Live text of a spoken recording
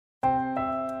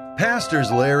Pastors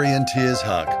Larry and Tiz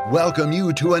Huck welcome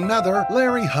you to another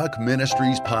Larry Huck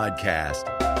Ministries podcast.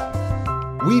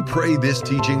 We pray this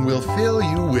teaching will fill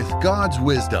you with God's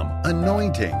wisdom,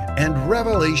 anointing, and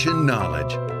revelation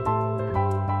knowledge.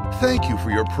 Thank you for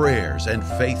your prayers and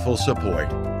faithful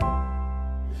support.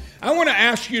 I want to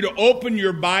ask you to open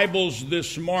your Bibles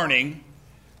this morning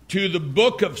to the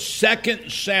book of 2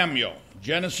 Samuel.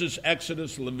 Genesis,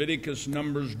 Exodus, Leviticus,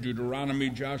 Numbers,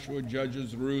 Deuteronomy, Joshua,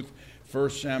 Judges, Ruth, 1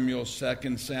 Samuel,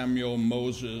 2 Samuel,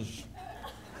 Moses.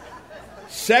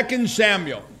 2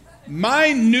 Samuel.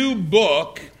 My new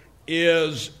book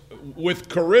is with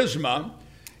Charisma,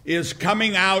 is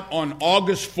coming out on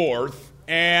August 4th.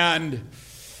 And,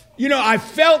 I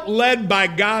felt led by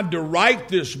God to write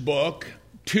this book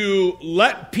to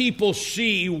let people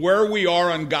see where we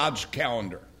are on God's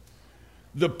calendar.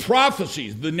 The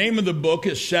prophecies, the name of the book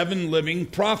is 7 Living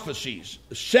Prophecies.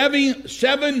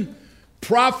 Seven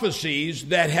prophecies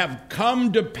that have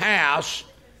come to pass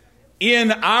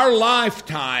in our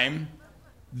lifetime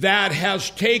that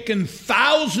has taken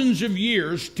thousands of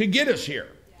years to get us here.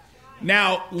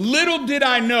 Now, little did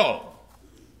I know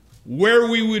where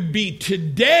we would be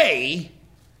today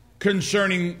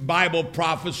concerning Bible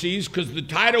prophecies, because the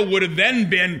title would have then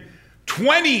been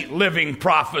 20 Living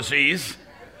Prophecies,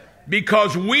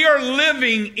 because we are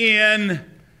living in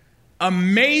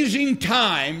amazing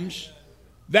times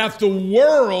that the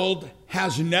world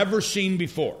has never seen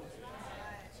before.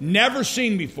 Never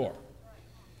seen before.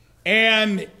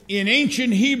 And in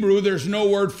ancient Hebrew, there's no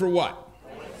word for what?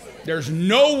 There's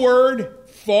no word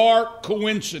for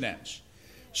coincidence.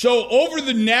 So over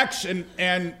the next, and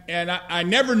I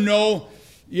never know,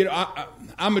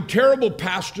 I'm a terrible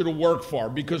pastor to work for,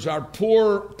 because our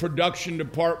poor production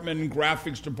department and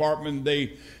graphics department,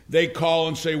 they call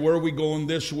and say, where are we going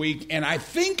this week? And I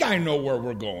think I know where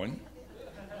we're going,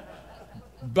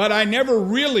 but I never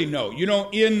really know.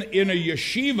 In a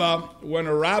yeshiva, when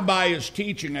a rabbi is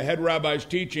teaching, a head rabbi is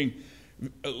teaching,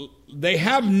 they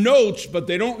have notes, but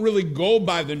they don't really go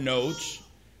by the notes,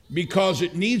 because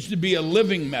it needs to be a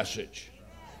living message.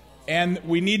 And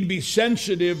we need to be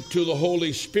sensitive to the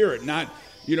Holy Spirit, not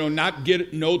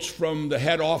get notes from the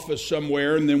head office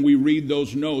somewhere and then we read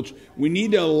those notes. We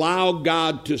need to allow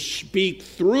God to speak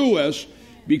through us,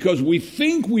 because we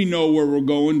think we know where we're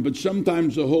going, but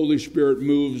sometimes the Holy Spirit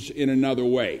moves in another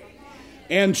way.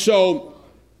 And so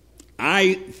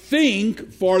I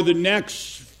think for the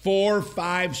next 4,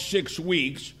 5, 6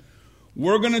 weeks,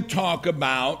 we're going to talk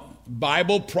about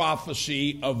Bible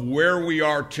prophecy of where we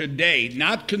are today,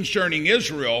 not concerning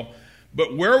Israel,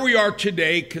 but where we are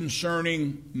today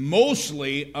concerning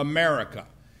mostly America.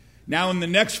 Now, in the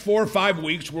next 4 or 5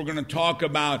 weeks, we're going to talk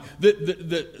about,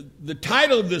 the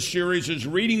title of this series is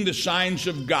Reading the Signs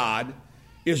of God.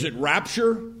 Is it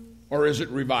rapture or is it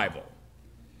revival?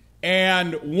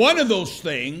 And one of those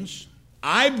things,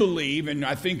 I believe, and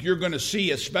I think you're going to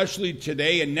see, especially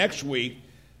today and next week,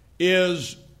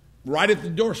 is right at the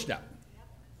doorstep.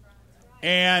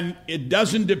 And it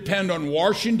doesn't depend on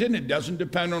Washington. It doesn't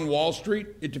depend on Wall Street.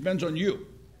 It depends on you.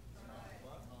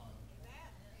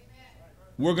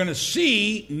 We're going to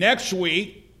see next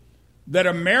week that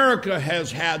America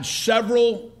has had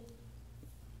several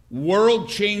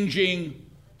world-changing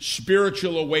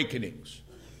spiritual awakenings.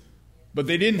 But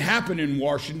they didn't happen in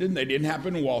Washington. They didn't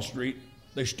happen in Wall Street.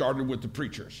 They started with the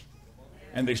preachers.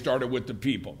 And they started with the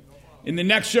people. In the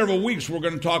next several weeks, we're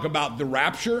going to talk about the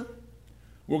rapture.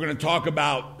 We're going to talk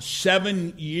about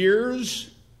 7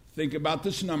 years. Think about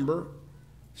this number.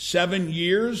 7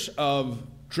 years of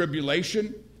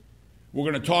tribulation. We're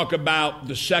going to talk about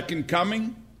the second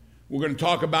coming. We're going to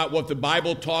talk about what the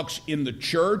Bible talks in the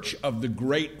church of the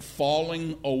great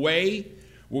falling away.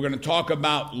 We're going to talk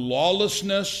about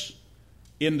lawlessness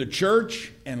in the church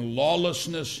and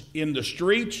lawlessness in the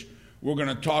streets. We're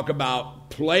going to talk about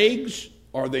plagues.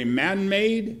 Are they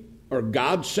man-made or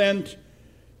God-sent?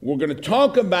 We're going to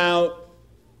talk about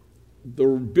the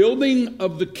building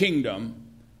of the kingdom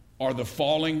or the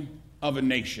falling of a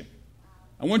nation.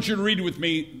 I want you to read with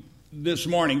me this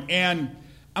morning. And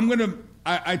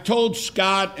I told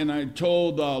Scott and I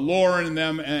told Lauren and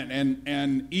them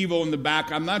and Evo in the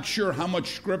back, I'm not sure how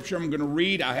much scripture I'm going to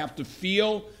read. I have to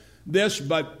feel this,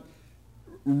 but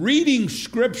reading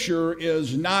scripture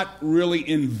is not really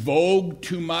in vogue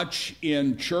too much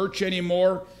in church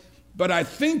anymore. But I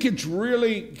think it's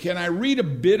really, can I read a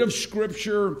bit of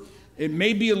scripture? It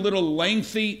may be a little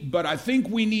lengthy, but I think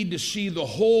we need to see the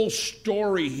whole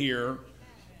story here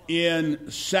in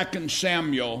 2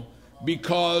 Samuel,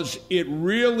 because it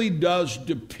really does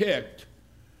depict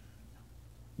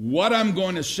what I'm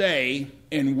going to say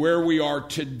and where we are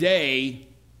today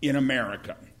in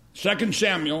America. 2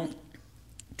 Samuel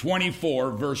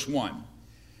 24, verse 1.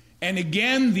 And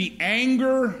again, the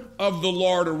anger of the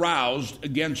Lord aroused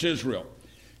against Israel.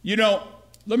 You know,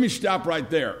 let me stop right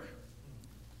there.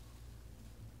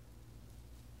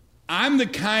 I'm the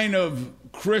kind of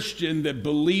Christian that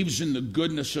believes in the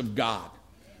goodness of God,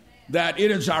 that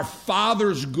it is our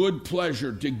Father's good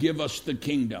pleasure to give us the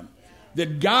kingdom,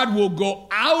 that God will go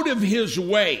out of his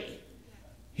way.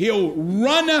 He'll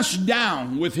run us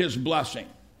down with his blessing.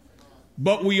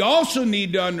 But we also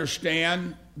need to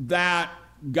understand that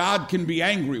God can be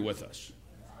angry with us.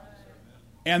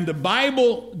 And the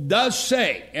Bible does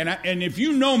say, and if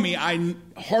you know me, I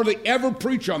hardly ever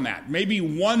preach on that, maybe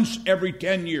once every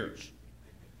 10 years.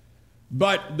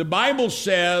 But the Bible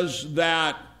says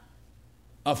that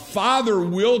a father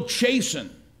will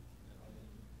chasten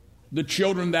the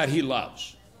children that he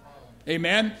loves.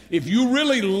 Amen? If you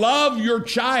really love your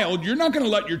child, you're not going to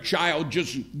let your child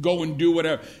just go and do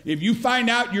whatever. If you find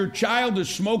out your child is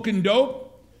smoking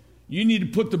dope, you need to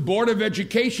put the Board of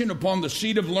Education upon the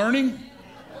seat of learning.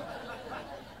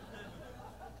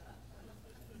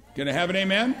 Can I have an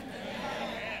amen?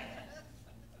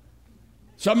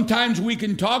 Sometimes we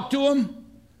can talk to them.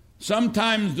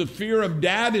 Sometimes the fear of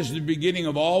dad is the beginning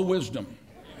of all wisdom.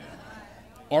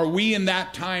 Are we in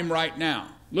that time right now?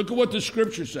 Look at what the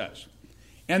scripture says.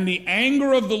 And the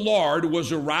anger of the Lord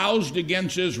was aroused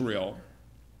against Israel,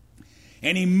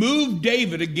 and he moved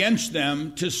David against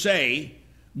them to say,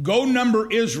 go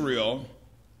number Israel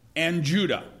and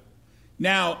Judah.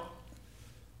 Now,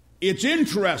 it's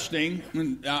interesting.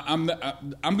 I'm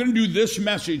going to do this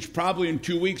message probably in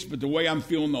 2 weeks, but the way I'm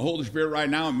feeling the Holy Spirit right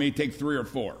now, it may take 3 or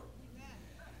 4.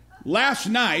 Last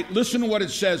night, listen to what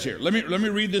it says here. Let me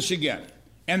read this again.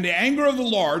 And the anger of the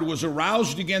Lord was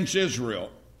aroused against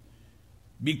Israel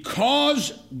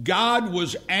because God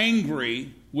was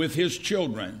angry with his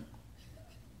children.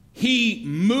 He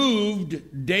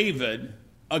moved David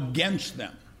against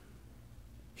them.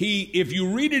 If you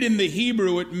read it in the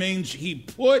Hebrew, it means he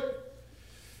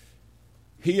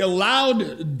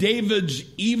allowed David's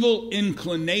evil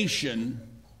inclination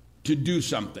to do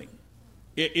something.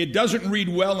 It doesn't read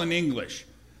well in English.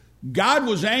 God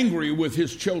was angry with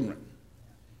his children.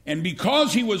 And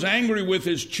because he was angry with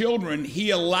his children,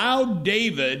 he allowed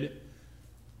David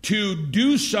to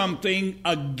do something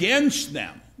against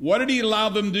them. What did he allow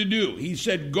them to do? He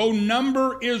said, go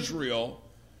number Israel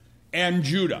and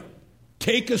Judah.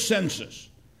 Take a census.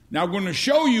 Now, I'm going to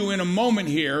show you in a moment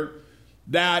here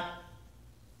that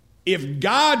if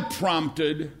God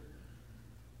prompted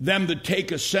them to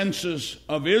take a census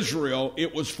of Israel,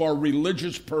 it was for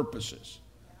religious purposes.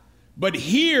 But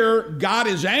here, God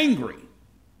is angry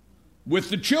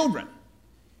with the children.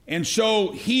 And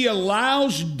so he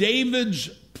allows David's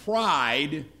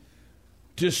pride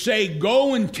to say,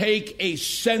 go and take a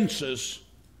census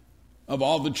of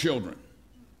all the children.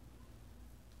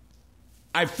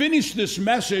 I finished this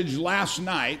message last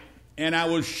night, and I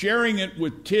was sharing it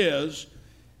with Tiz,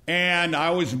 and I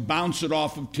always bounce it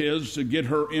off of Tiz to get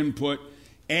her input.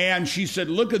 And she said,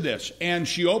 look at this. And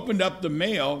she opened up the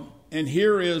mail, and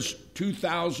here is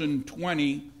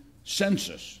 2020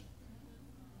 census.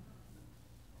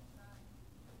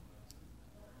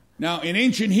 Now, in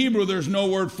ancient Hebrew, there's no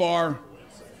word for.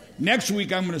 Next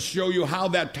week, I'm going to show you how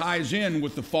that ties in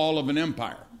with the fall of an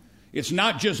empire. It's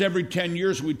not just every 10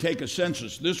 years we take a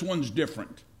census. This one's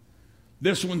different.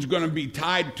 This one's going to be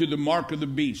tied to the mark of the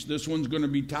beast. This one's going to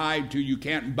be tied to you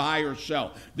can't buy or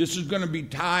sell. This is going to be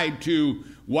tied to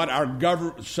what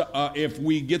our if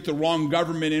we get the wrong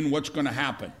government in, what's going to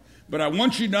happen. But I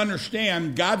want you to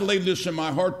understand, God laid this in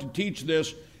my heart to teach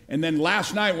this. And then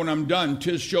last night when I'm done,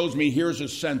 Tiz shows me here's a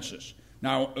census.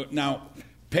 Now,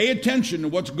 pay attention to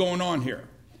what's going on here.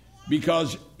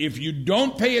 Because if you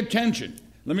don't pay attention,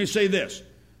 let me say this.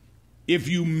 If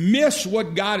you miss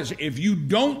what God is, if you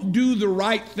don't do the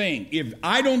right thing, if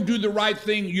I don't do the right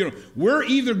thing, we're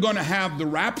either going to have the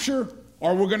rapture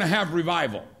or we're going to have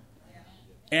revival.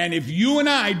 And if you and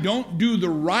I don't do the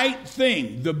right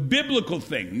thing, the biblical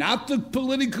thing, not the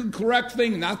politically correct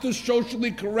thing, not the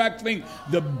socially correct thing,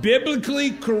 the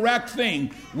biblically correct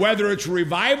thing, whether it's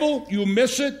revival, you'll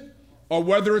miss it, or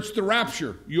whether it's the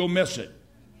rapture, you'll miss it.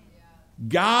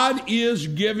 God is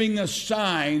giving us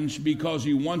signs because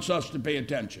he wants us to pay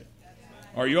attention.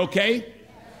 Are you okay?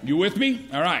 You with me?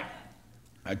 All right.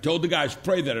 I told the guys,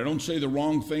 pray that I don't say the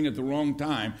wrong thing at the wrong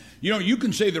time. You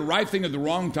can say the right thing at the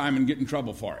wrong time and get in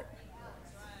trouble for it.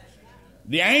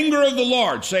 The anger of the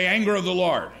Lord, say anger of the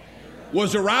Lord,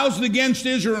 was aroused against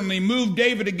Israel, and he moved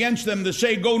David against them to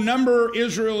say, go number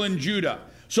Israel and Judah.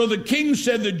 So the king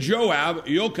said to Joab,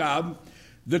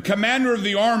 the commander of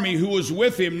the army who was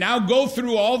with him, now go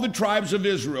through all the tribes of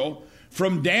Israel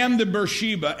from Dan to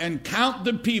Beersheba and count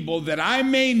the people that I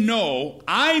may know,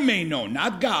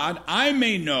 not God, I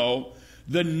may know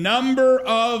the number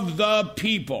of the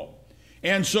people.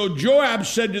 And so Joab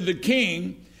said to the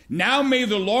king, now may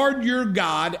the Lord your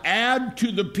God add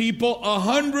to the people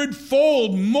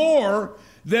 100-fold more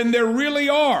than there really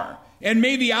are. And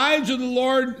may the eyes of the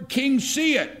Lord king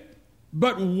see it.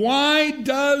 But why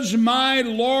does my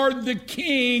lord the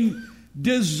king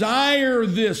desire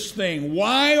this thing?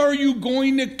 Why are you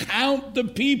going to count the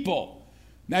people?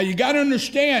 Now you got to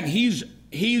understand,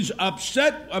 he's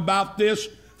upset about this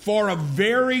for a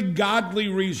very godly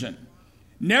reason.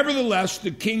 Nevertheless,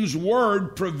 the king's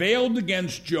word prevailed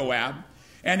against Joab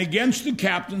and against the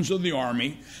captains of the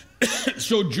army.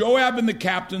 So Joab and the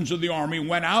captains of the army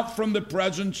went out from the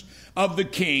presence of the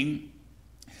king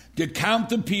to count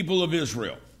the people of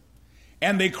Israel.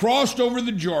 And they crossed over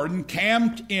the Jordan,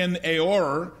 camped in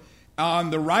Aor on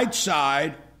the right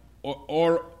side,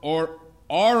 or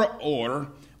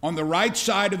on the right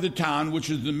side of the town, which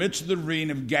is the midst of the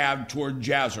ravine of Gad toward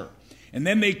Jazer. And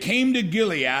then they came to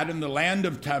Gilead in the land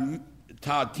of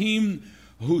Tatim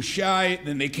Hushai.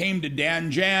 Then they came to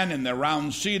Danjan and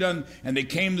around Sidon. And they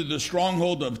came to the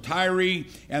stronghold of Tyre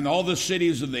and all the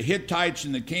cities of the Hittites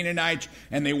and the Canaanites.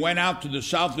 And they went out to the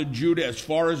south of Judah as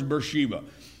far as Beersheba.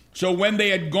 So when they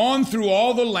had gone through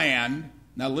all the land,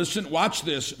 now listen, watch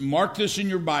this, mark this in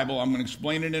your Bible. I'm going to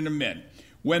explain it in a minute.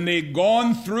 When they had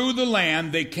gone through the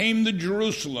land, they came to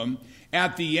Jerusalem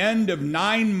at the end of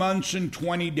 9 months and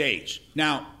 20 days.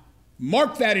 Now,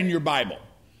 mark that in your Bible.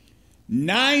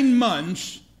 9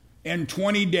 months and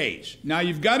 20 days. Now,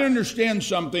 you've got to understand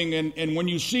something, and when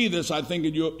you see this, I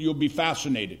think you'll be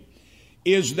fascinated,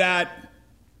 is that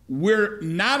we're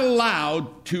not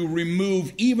allowed to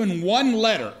remove even one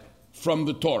letter from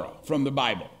the Torah, from the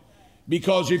Bible.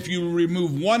 Because if you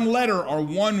remove one letter or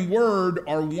one word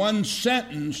or one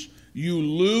sentence, you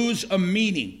lose a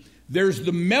meaning. There's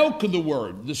the milk of the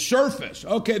word, the surface.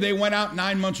 Okay, they went out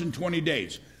 9 months and 20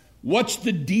 days. What's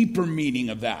the deeper meaning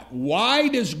of that? Why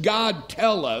does God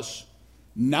tell us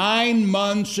 9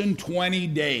 months and 20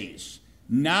 days?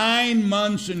 9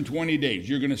 months and 20 days.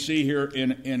 You're going to see here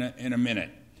in a minute.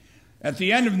 At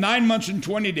the end of 9 months and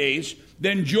 20 days,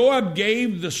 then Joab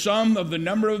gave the sum of the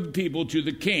number of the people to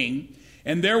the king,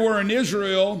 and there were in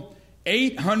Israel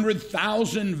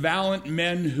 800,000 valiant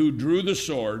men who drew the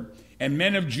sword, and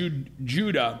men of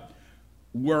Judah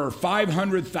were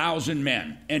 500,000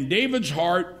 men. And David's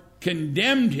heart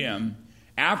condemned him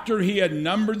after he had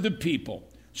numbered the people.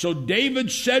 So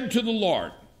David said to the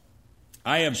Lord,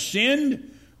 I have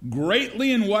sinned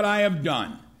greatly in what I have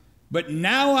done, but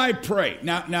now I pray.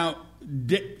 Now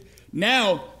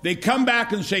they come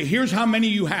back and say, here's how many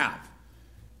you have.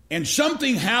 And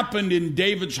something happened in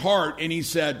David's heart, and he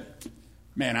said,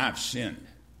 man, I've sinned.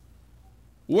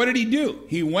 What did he do?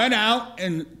 He went out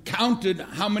and counted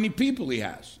how many people he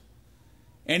has.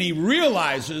 And he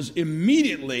realizes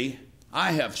immediately,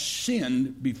 I have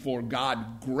sinned before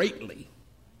God greatly.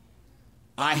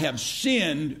 I have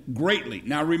sinned greatly.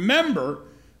 Now remember,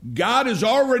 God is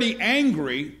already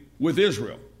angry with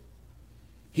Israel.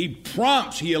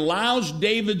 He allows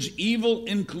David's evil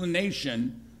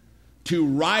inclination to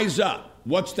rise up.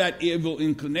 What's that evil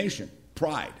inclination?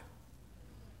 Pride.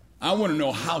 I want to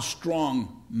know how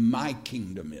strong my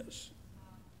kingdom is.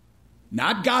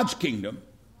 Not God's kingdom,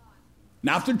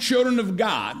 not the children of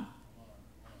God.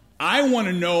 I want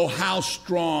to know how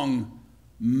strong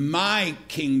my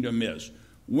kingdom is.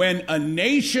 When a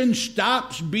nation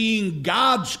stops being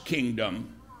God's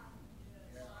kingdom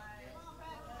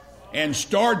and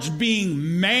starts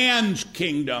being man's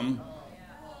kingdom,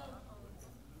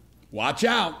 watch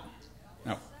out.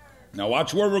 Now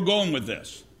watch where we're going with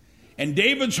this. And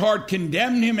David's heart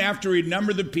condemned him after he'd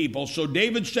numbered the people. So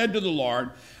David said to the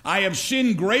Lord, I have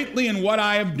sinned greatly in what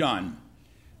I have done.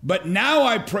 But now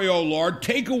I pray, O Lord,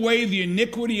 take away the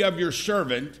iniquity of your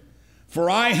servant, for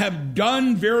I have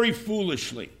done very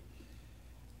foolishly.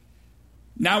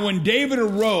 Now when David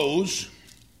arose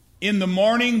in the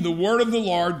morning, the word of the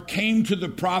Lord came to the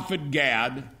prophet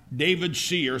Gad, David's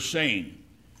seer, saying,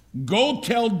 Go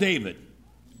tell David,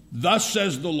 thus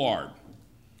says the Lord,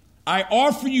 I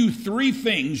offer you 3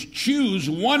 things. Choose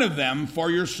one of them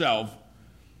for yourself,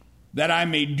 that I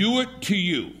may do it to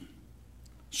you.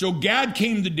 So Gad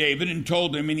came to David and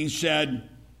told him, and he said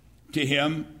to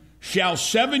him, Shall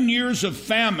 7 years of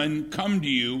famine come to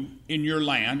you in your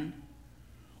land?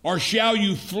 Or shall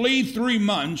you flee 3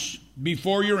 months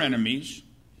before your enemies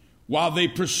while they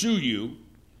pursue you?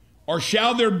 Or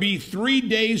shall there be 3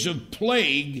 days of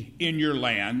plague in your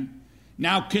land?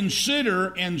 Now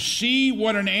consider and see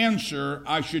what an answer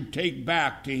I should take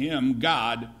back to him,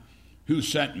 God, who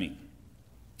sent me.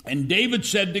 And David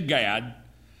said to Gad,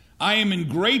 I am in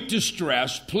great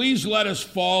distress. Please let us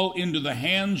fall into the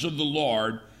hands of the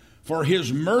Lord, for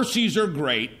his mercies are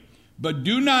great, but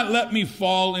do not let me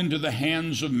fall into the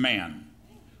hands of man.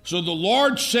 So the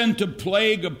Lord sent a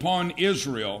plague upon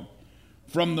Israel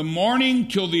from the morning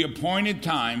till the appointed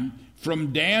time,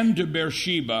 from Dan to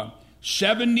Beersheba,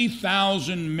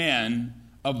 70,000 men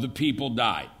of the people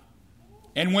died.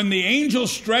 And when the angel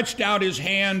stretched out his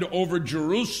hand over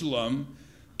Jerusalem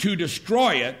to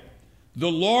destroy it,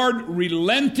 the Lord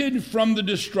relented from the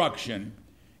destruction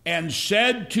and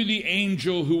said to the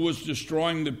angel who was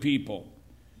destroying the people,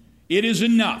 it is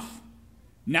enough.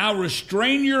 Now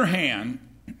restrain your hand.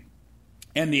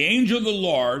 And the angel of the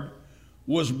Lord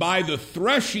was by the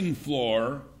threshing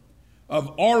floor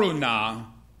of Araunah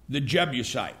the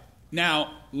Jebusite.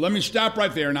 Now, let me stop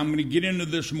right there, and I'm going to get into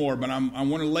this more, but I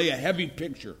want to lay a heavy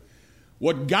picture.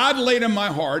 What God laid in my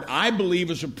heart, I believe,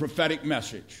 is a prophetic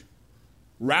message.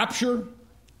 Rapture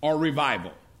or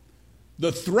revival.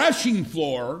 The threshing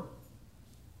floor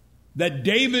that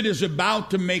David is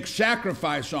about to make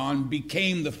sacrifice on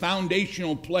became the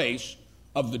foundational place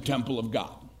of the temple of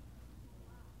God.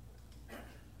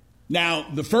 Now,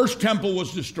 the first temple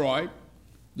was destroyed.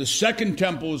 The second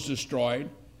temple was destroyed.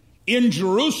 In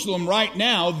Jerusalem right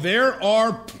now, there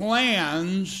are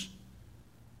plans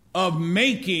of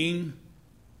making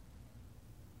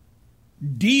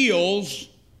deals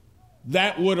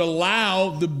that would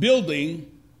allow the building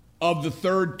of the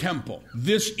third temple.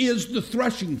 This is the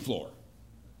threshing floor.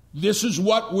 This is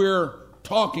what we're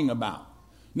talking about.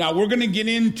 Now, we're going to get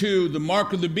into the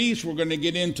mark of the beast. We're going to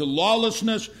get into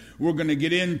lawlessness. We're going to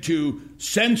get into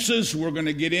census. We're going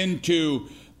to get into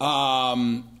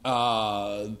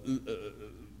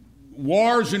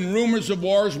wars and rumors of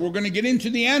wars. We're going to get into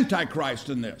the Antichrist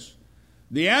in this.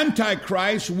 The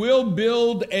Antichrist will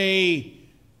build a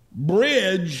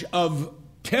bridge of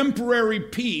temporary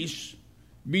peace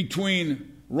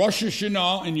between Rosh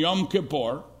Hashanah and Yom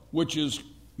Kippur, which is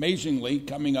amazingly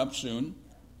coming up soon.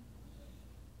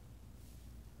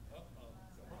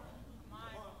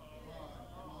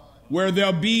 Where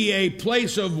there'll be a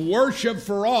place of worship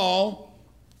for all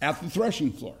at the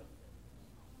threshing floor.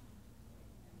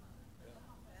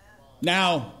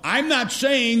 Now, I'm not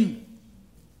saying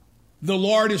the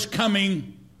Lord is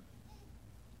coming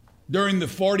during the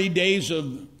 40 days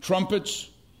of trumpets,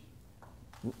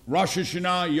 Rosh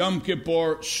Hashanah, Yom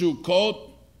Kippur,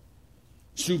 Sukkot.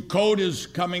 Sukkot is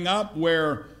coming up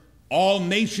where all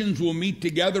nations will meet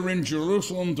together in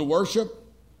Jerusalem to worship.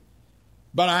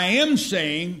 But I am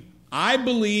saying, I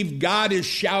believe God is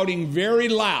shouting very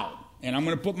loud, and I'm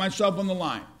going to put myself on the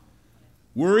line.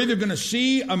 We're either going to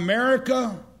see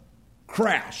America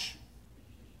crash,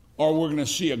 or we're going to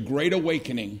see a great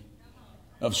awakening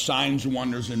of signs,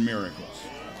 wonders, and miracles.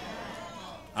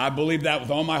 I believe that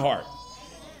with all my heart.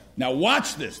 Now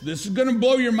watch this. This is going to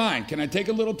blow your mind. Can I take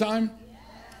a little time?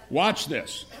 Watch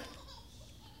this.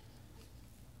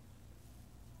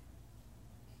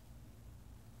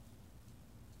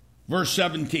 Verse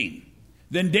 17.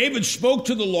 Then David spoke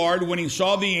to the Lord when he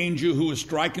saw the angel who was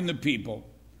striking the people,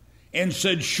 and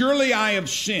said, surely I have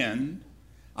sinned,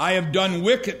 I have done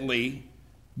wickedly,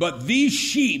 but these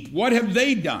sheep, what have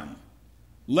they done?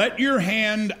 Let your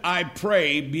hand, I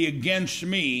pray, be against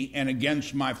me and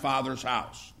against my father's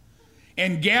house.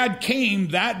 And Gad came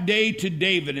that day to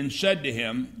David and said to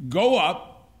him, go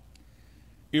up,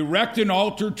 erect an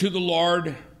altar to the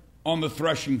Lord on the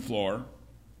threshing floor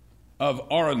of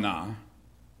Araunah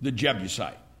the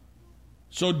Jebusite.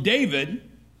 So David,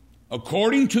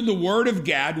 according to the word of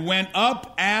Gad, went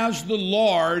up as the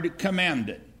Lord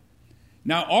commanded.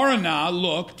 Now Araunah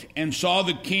looked and saw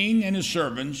the king and his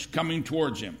servants coming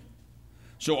towards him.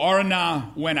 So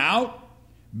Araunah went out,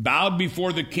 bowed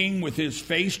before the king with his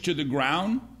face to the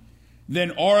ground. Then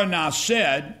Araunah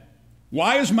said,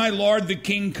 why is my lord the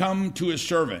king come to his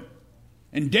servant?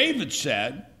 And David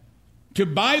said, to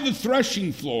buy the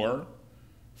threshing floor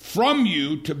from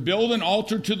you to build an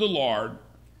altar to the Lord,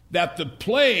 that the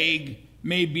plague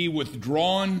may be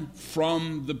withdrawn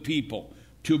from the people.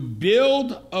 To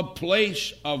build a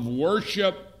place of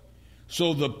worship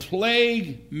so the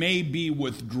plague may be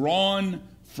withdrawn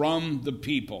from the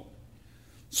people.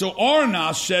 So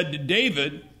Araunah said to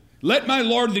David, let my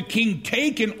lord the king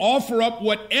take and offer up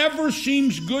whatever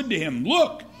seems good to him.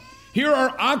 Look, here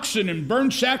are oxen and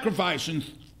burnt sacrifice and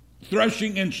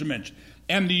threshing instruments,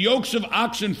 and the yokes of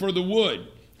oxen for the wood.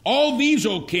 All these,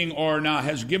 O king, Araunah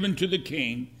has given to the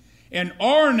king. And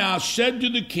Araunah said to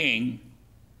the king,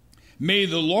 may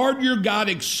the Lord your God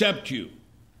accept you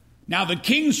Now the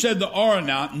king said to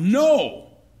Araunah, no.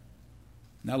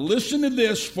 Now listen to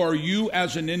this for you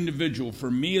as an individual,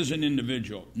 for me as an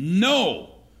individual.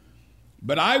 No,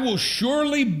 but I will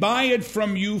surely buy it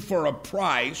from you for a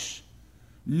price,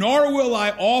 nor will I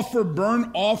offer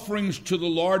burnt offerings to the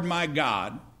Lord my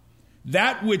God,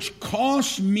 that which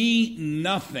costs me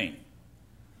nothing.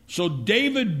 So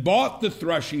David bought the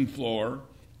threshing floor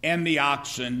and the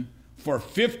oxen for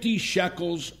 50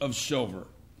 shekels of silver.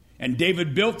 And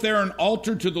David built there an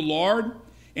altar to the Lord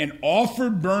and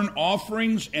offered burnt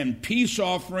offerings and peace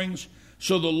offerings.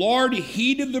 So the Lord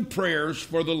heeded the prayers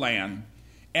for the land,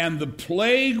 and the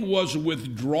plague was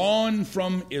withdrawn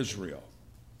from Israel.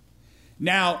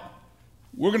 Now,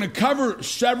 we're going to cover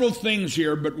several things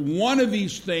here, but one of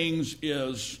these things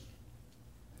is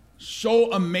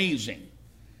so amazing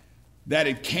that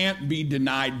it can't be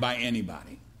denied by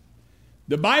anybody.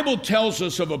 The Bible tells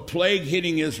us of a plague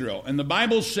hitting Israel, and the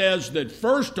Bible says that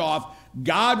first off,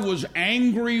 God was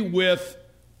angry with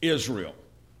Israel.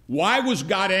 Why was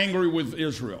God angry with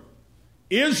Israel?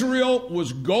 Israel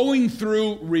was going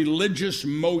through religious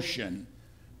motion,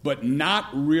 but not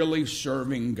really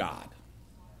serving God.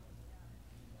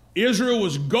 Israel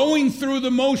was going through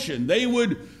the motion. They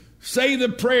would say the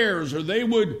prayers, or they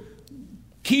would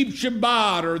keep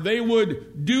Shabbat, or they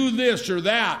would do this or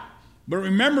that. But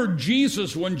remember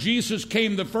Jesus, when Jesus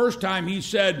came the first time, he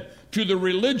said to the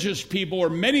religious people, or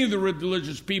many of the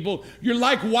religious people, you're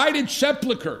like whited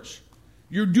sepulchres.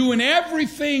 You're doing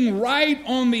everything right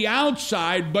on the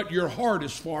outside, but your heart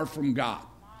is far from God.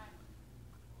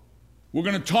 We're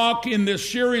going to talk in this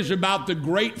series about the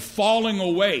great falling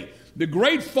away. The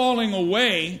great falling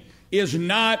away is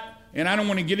not, and I don't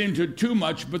want to get into it too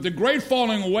much, but the great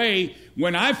falling away,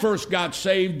 when I first got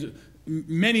saved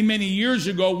many, many years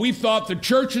ago, we thought the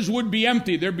churches would be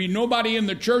empty. There'd be nobody in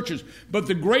the churches. But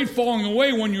the great falling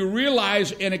away, when you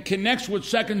realize, and it connects with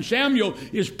 2 Samuel,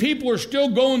 is people are still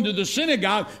going to the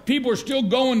synagogue, people are still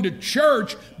going to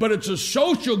church, but it's a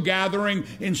social gathering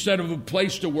instead of a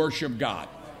place to worship God.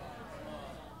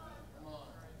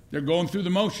 They're going through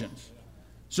the motions.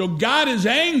 So God is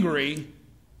angry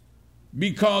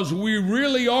because we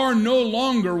really are no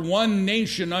longer one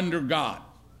nation under God.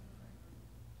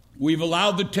 We've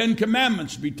allowed the 10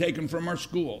 Commandments to be taken from our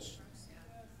schools.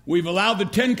 We've allowed the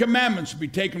 10 Commandments to be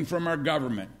taken from our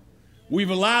government.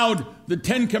 We've allowed the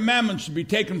 10 Commandments to be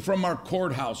taken from our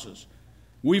courthouses.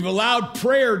 We've allowed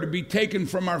prayer to be taken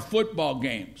from our football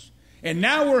games. And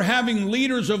now we're having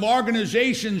leaders of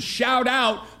organizations shout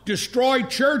out, destroy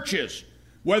churches,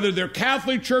 whether they're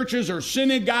Catholic churches or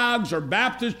synagogues or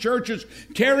Baptist churches,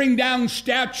 tearing down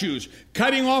statues,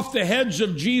 cutting off the heads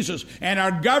of Jesus. And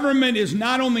our government is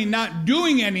not only not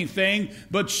doing anything,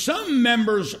 but some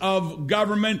members of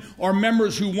government or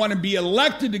members who want to be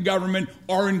elected to government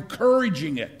are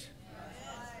encouraging it.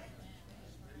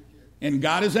 And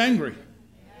God is angry.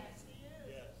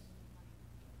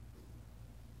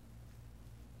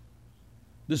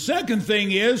 The second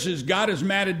thing is God is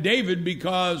mad at David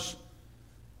because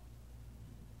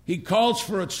he calls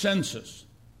for a census.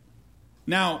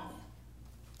 Now,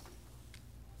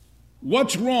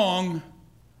 what's wrong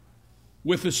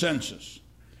with the census?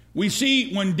 We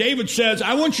see when David says,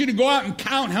 I want you to go out and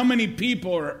count how many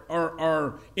people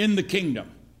are in the kingdom.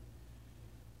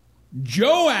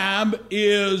 Joab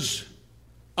is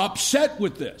upset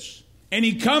with this. And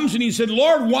he comes and he said,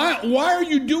 Lord, why are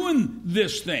you doing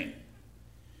this thing?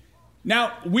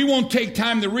 Now, we won't take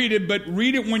time to read it, but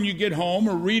read it when you get home,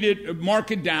 or read it,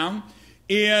 mark it down.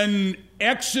 In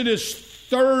Exodus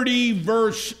 30,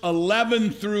 verse 11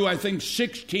 through, I think,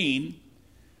 16,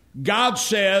 God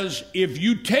says, if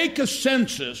you take a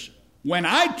census, when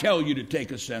I tell you to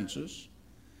take a census,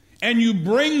 and you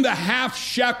bring the half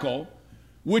shekel,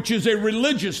 which is a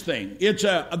religious thing. It's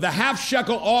the half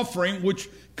shekel offering, which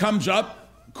comes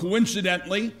up,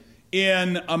 coincidentally,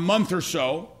 in a month or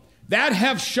so. That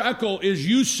half shekel is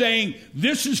you saying,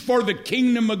 this is for the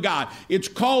kingdom of God. It's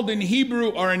called in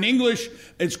Hebrew, or in English,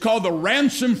 it's called the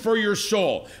ransom for your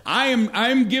soul. I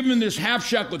am giving this half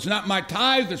shekel. It's not my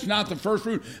tithe. It's not the first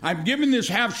fruit. I'm giving this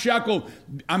half shekel.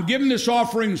 I'm giving this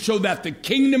offering so that the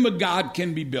kingdom of God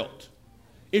can be built.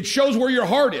 It shows where your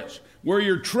heart is. Where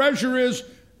your treasure is,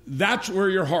 that's where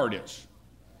your heart is.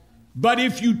 But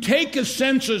if you take a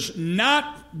census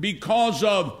not because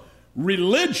of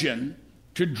religion,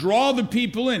 to draw the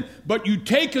people in, but you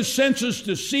take a census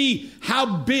to see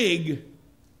how big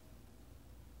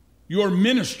your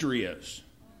ministry is.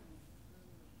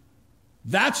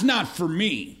 That's not for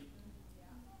me.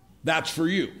 That's for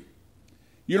you.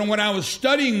 You know, when I was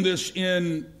studying this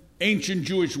in ancient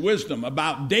Jewish wisdom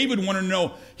about David wanted to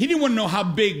know, he didn't want to know how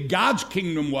big God's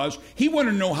kingdom was. He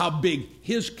wanted to know how big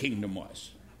his kingdom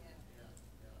was.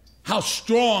 How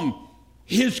strong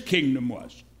his kingdom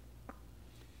was.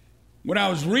 When I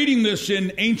was reading this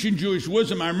in ancient Jewish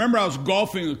wisdom, I remember I was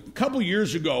golfing a couple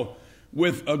years ago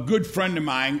with a good friend of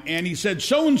mine, and he said,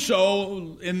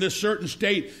 so-and-so in this certain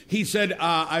state, he said,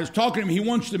 I was talking to him, he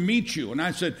wants to meet you. And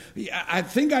I said, I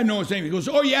think I know his name. He goes,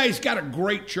 oh yeah, he's got a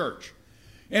great church.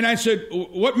 And I said,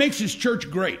 what makes his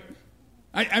church great?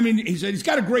 I mean, he said, he's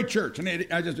got a great church. And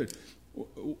I just said,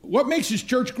 what makes his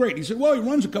church great? He said, well, he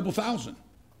runs a couple thousand.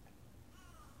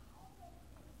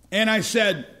 And I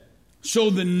said, so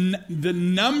the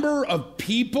number of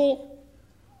people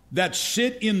that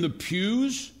sit in the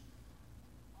pews,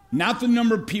 not the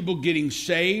number of people getting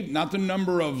saved, not the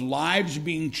number of lives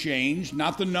being changed,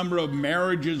 not the number of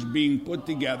marriages being put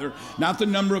together, not the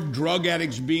number of drug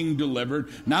addicts being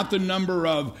delivered, but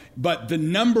the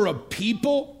number of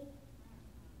people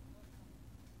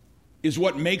is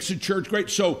what makes a church great.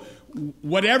 So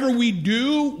whatever we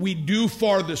do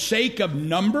for the sake of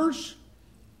numbers.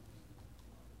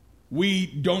 We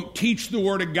don't teach the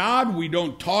Word of God. We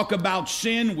don't talk about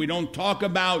sin. We don't talk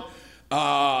about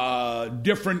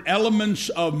different elements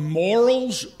of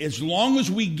morals. As long as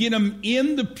we get them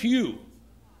in the pew.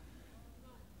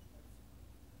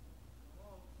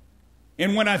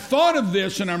 And when I thought of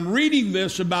this, and I'm reading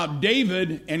this about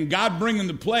David and God bringing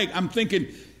the plague, I'm thinking,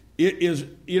 it is,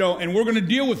 and we're going to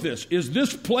deal with this. Does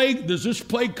this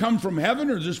plague come from heaven,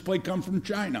 or does this plague come from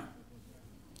China?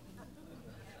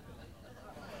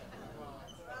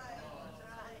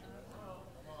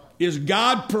 Is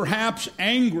God perhaps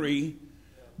angry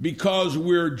because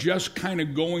we're just kind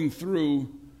of going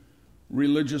through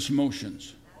religious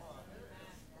motions?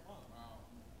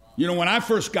 When I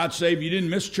first got saved, you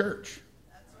didn't miss church.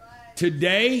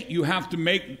 Today, you have to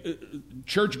make,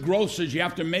 church growth says you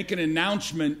have to make an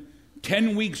announcement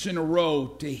 10 weeks in a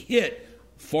row to hit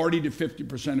 40 to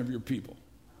 50% of your people.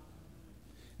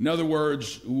 In other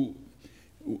words,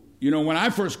 when I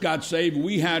first got saved,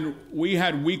 we had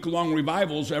week-long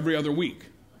revivals every other week.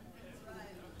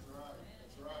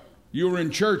 You were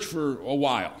in church for a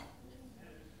while.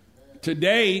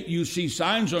 Today, you see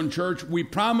signs on church, we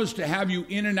promise to have you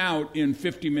in and out in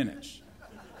 50 minutes.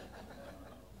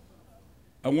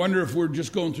 I wonder if we're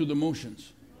just going through the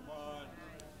motions.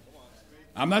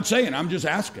 I'm not saying, I'm just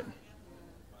asking.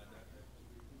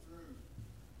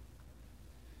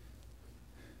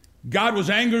 God was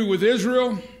angry with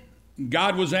Israel.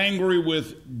 God was angry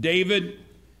with David.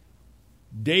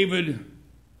 David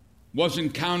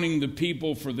wasn't counting the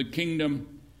people for the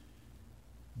kingdom.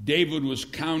 David was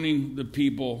counting the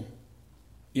people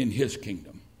in his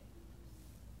kingdom.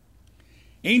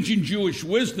 Ancient Jewish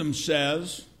wisdom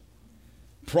says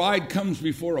pride comes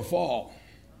before a fall,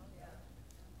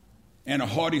 and a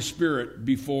haughty spirit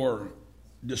before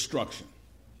destruction.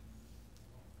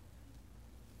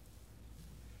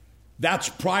 That's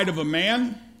pride of a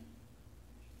man.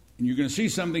 And you're going to see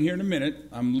something here in a minute.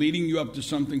 I'm leading you up to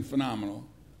something phenomenal.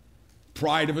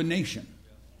 Pride of a nation.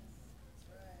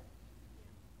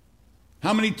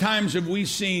 How many times have we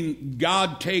seen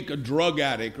God take a drug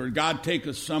addict or God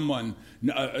take someone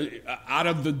out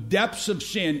of the depths of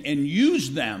sin and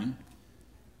use them,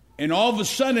 and all of a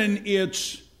sudden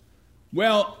it's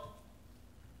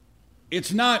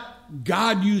not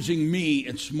God using me,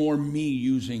 it's more me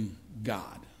using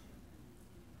God.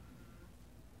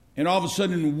 And all of a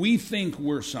sudden, we think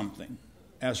we're something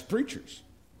as preachers.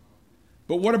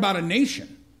 But what about a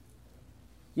nation?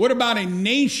 What about a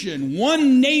nation,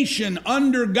 one nation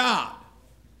under God?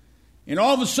 And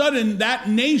all of a sudden, that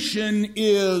nation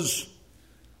is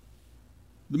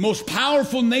the most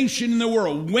powerful nation in the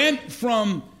world. Went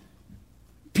from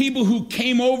people who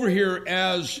came over here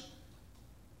as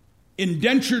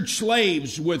indentured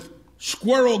slaves with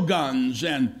squirrel guns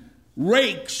and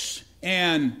rakes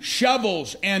and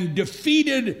shovels, and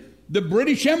defeated the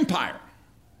British Empire.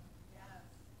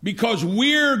 Because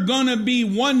we're going to be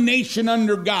one nation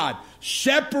under God.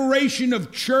 Separation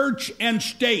of church and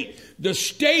state. The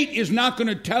state is not going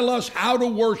to tell us how to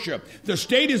worship. The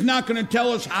state is not going to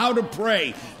tell us how to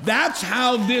pray. That's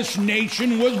how this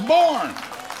nation was born.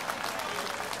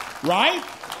 Right?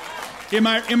 Am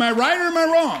I right or am I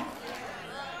wrong?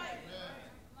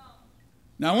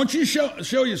 Now, I want you to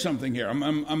show you something here.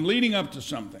 I'm leading up to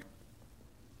something.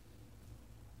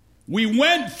 We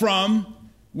went from,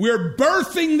 we're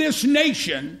birthing this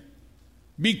nation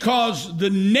because the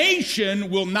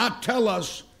nation will not tell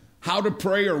us how to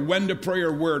pray or when to pray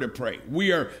or where to pray.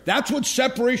 That's what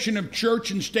separation of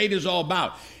church and state is all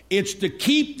about. It's to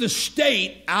keep the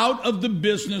state out of the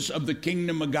business of the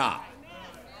kingdom of God.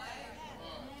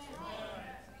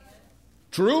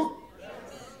 True?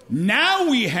 Now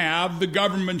we have the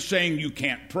government saying you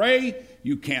can't pray,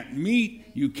 you can't meet,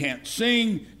 you can't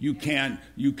sing, you can't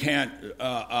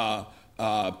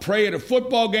pray at a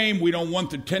football game. We don't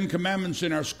want the 10 Commandments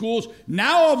in our schools.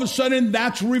 Now all of a sudden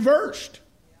that's reversed.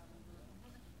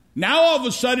 Now all of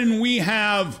a sudden we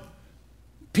have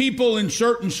people in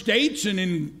certain states and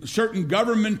in certain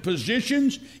government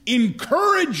positions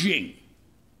encouraging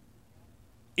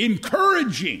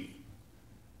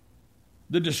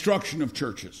the destruction of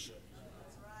churches.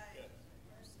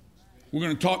 We're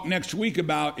going to talk next week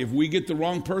about if we get the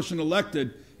wrong person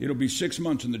elected, it'll be 6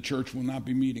 months and the church will not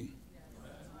be meeting.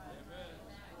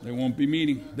 They won't be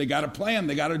meeting. They got a plan.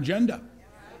 They got an agenda.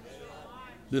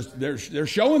 They're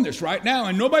showing this right now,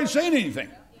 and nobody's saying anything.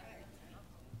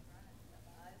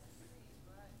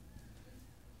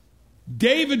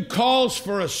 David calls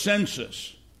for a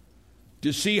census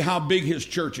to see how big his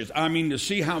church is. To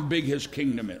see how big his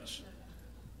kingdom is.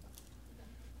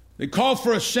 They call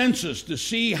for a census to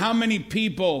see how many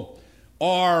people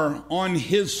are on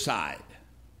his side.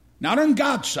 Not on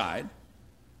God's side,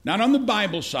 not on the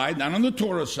Bible side, not on the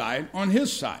Torah side, on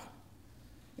his side.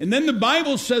 And then the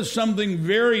Bible says something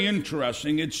very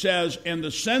interesting. It says, and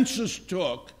the census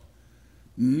took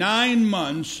 9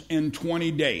 months and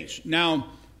 20 days. Now,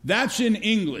 that's in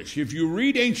English. If you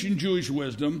read ancient Jewish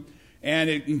wisdom, and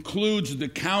it includes the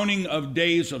counting of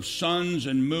days of suns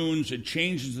and moons, it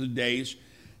changes the days.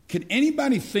 Can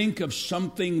anybody think of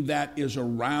something that is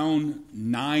around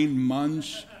 9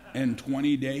 months and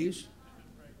 20 days?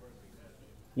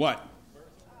 What?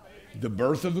 The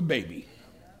birth of a baby.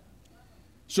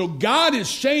 So God is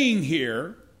saying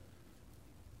here,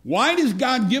 why does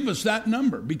God give us that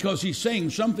number? Because he's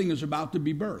saying something is about to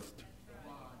be birthed.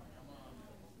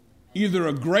 Either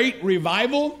a great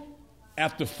revival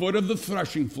at the foot of the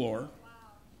threshing floor,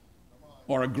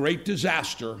 or a great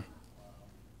disaster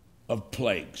of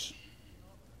plagues.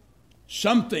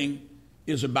 Something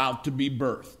is about to be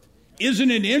birthed.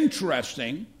 Isn't it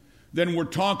interesting that we're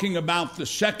talking about the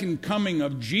second coming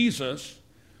of Jesus?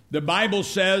 The Bible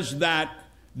says that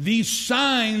these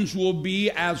signs will be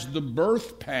as the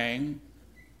birth pang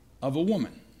of a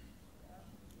woman.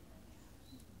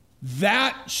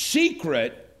 That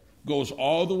secret goes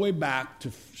all the way back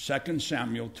to 2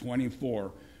 Samuel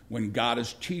 24, when God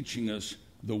is teaching us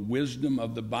the wisdom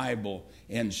of the Bible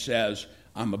and says,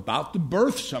 I'm about to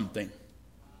birth something,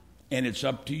 and it's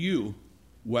up to you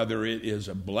whether it is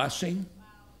a blessing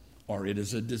or it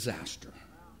is a disaster.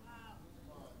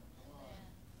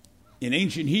 In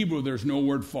ancient Hebrew, there's no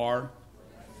word for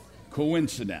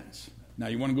coincidence. Now,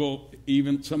 you want to go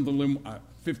even something a little,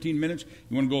 15 minutes?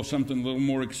 You want to go something a little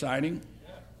more exciting?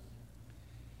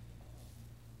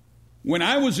 When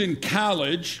I was in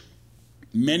college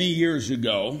many years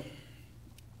ago,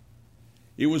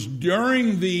 it was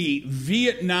during the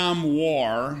Vietnam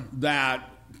War that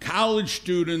college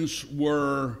students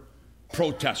were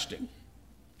protesting.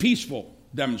 Peaceful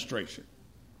demonstration.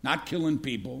 Not killing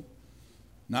people,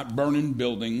 not burning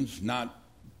buildings, not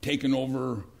taking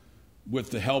over with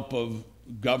the help of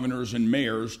governors and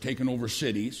mayors, taking over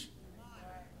cities.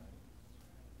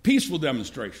 Peaceful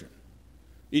demonstration.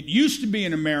 It used to be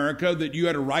in America that you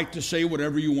had a right to say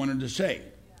whatever you wanted to say.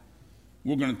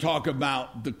 We're going to talk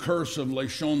about the curse of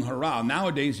Lashon Hara.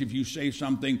 Nowadays, if you say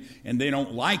something and they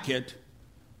don't like it,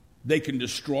 they can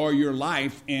destroy your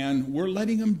life, and we're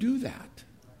letting them do that.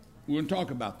 We're going to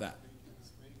talk about that.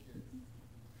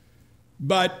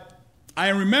 But I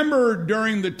remember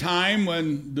during the time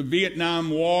when the Vietnam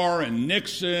War and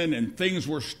Nixon and things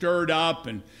were stirred up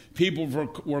and people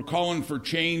were calling for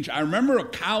change, I remember a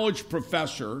college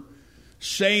professor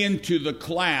saying to the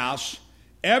class,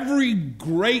 every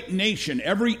great nation,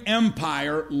 every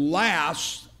empire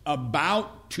lasts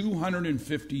about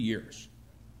 250 years.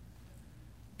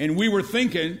 And we were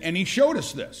thinking, and he showed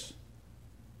us this.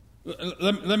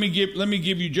 Let me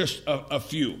give you just a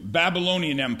few.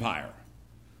 Babylonian Empire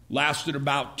lasted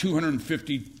about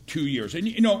 252 years. And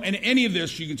you know, in any of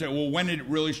this, you can say, well, when did it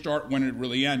really start? When did it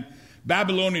really end?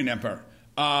 Babylonian Empire,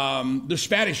 the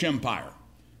Spanish Empire,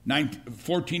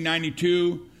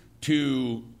 1492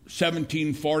 to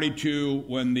 1742,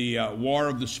 when the War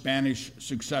of the Spanish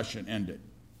Succession ended,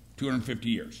 250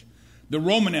 years. The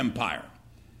Roman Empire,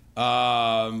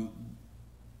 about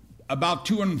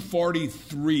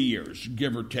 243 years,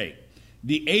 give or take.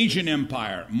 The Asian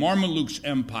Empire, Mamelukes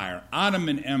Empire,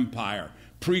 Ottoman Empire,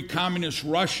 Pre-communist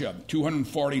Russia,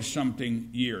 240-something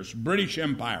years. British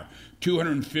Empire,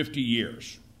 250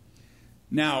 years.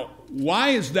 Now,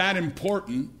 why is that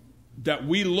important that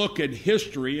we look at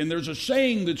history? And there's a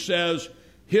saying that says,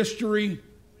 history.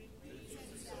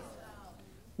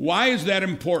 Why is that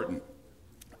important?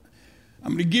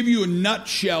 I'm going to give you a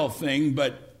nutshell thing,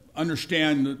 but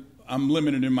understand that I'm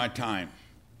limited in my time.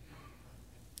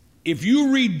 If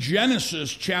you read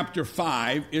Genesis chapter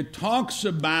 5, it talks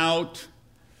about,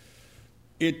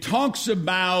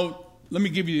 let me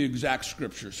give you the exact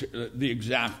scriptures,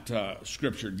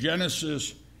 scripture.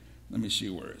 Genesis, let me see,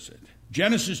 where is it?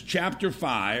 Genesis chapter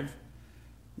 5,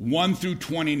 1 through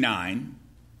 29,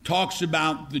 talks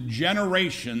about the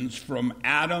generations from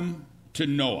Adam to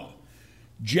Noah.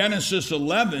 Genesis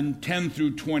 11, 10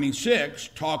 through 26,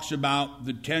 talks about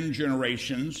the 10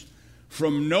 generations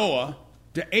from Noah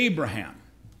to Abraham.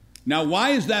 Now,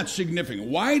 why is that significant?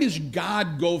 Why does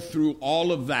God go through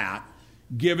all of that,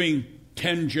 giving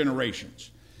 10 generations?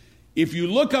 If you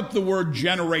look up the word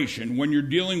generation, when you're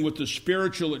dealing with the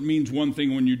spiritual, it means one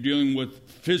thing. When you're dealing with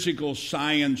physical,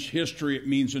 science, history, it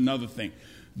means another thing.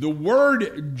 The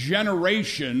word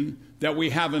generation that we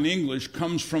have in English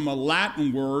comes from a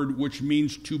Latin word which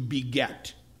means to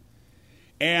beget.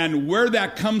 And where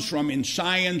that comes from in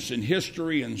science and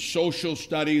history and social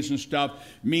studies and stuff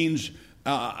means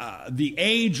the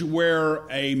age where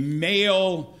a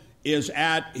male is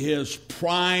at his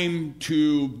prime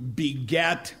to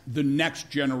beget the next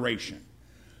generation.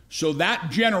 So that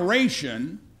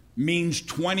generation means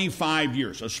 25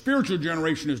 years. A spiritual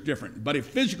generation is different, but a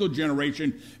physical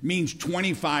generation means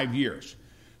 25 years.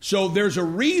 So there's a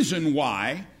reason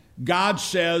why God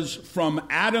says from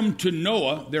Adam to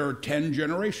Noah, there are 10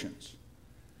 generations.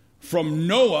 From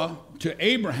Noah to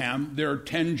Abraham, there are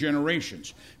 10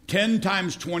 generations. 10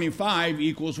 times 25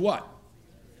 equals what?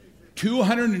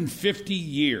 250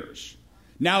 years.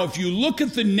 Now, if you look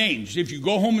at the names, if you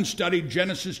go home and study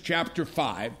Genesis chapter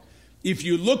 5, if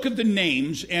you look at the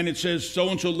names and it says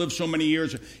so-and-so lived so many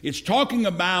years, it's talking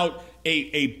about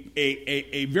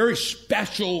a very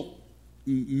special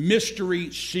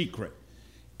mystery secret.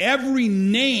 Every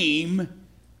name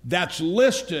that's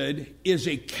listed is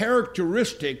a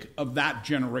characteristic of that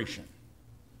generation.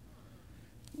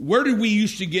 Where did we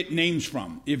used to get names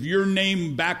from? If your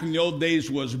name back in the old days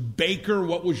was Baker,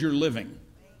 what was your living?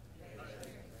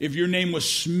 If your name was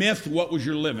Smith, what was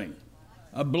your living?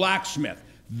 A blacksmith.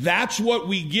 That's what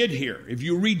we get here. If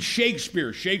you read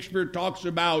Shakespeare, Shakespeare talks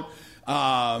about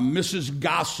Mrs.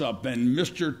 Gossip and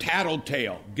Mr.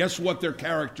 Tattletale. Guess what their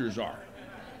characters are?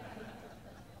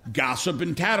 Gossip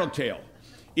and Tattletale.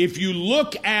 If you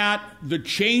look at the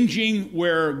changing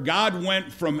where God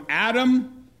went from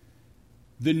Adam,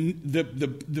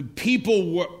 the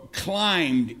people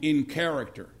climbed in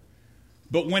character.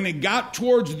 But when it got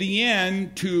towards the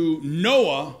end to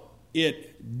Noah,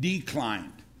 it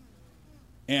declined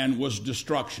and was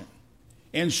destruction.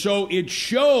 And so it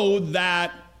showed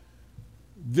that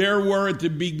there were at the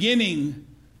beginning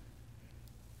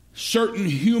certain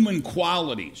human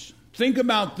qualities. Think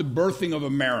about the birthing of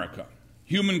America.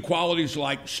 Human qualities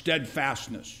like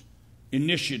steadfastness,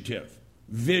 initiative,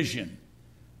 vision,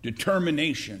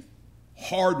 determination,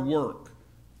 hard work,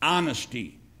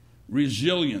 honesty,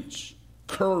 resilience,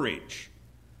 courage.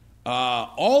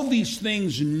 All these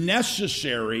things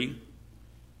necessary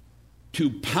to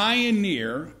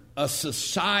pioneer a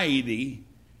society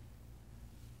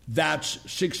that's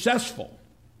successful.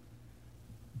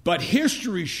 But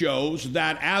history shows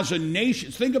that as a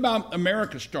nation, think about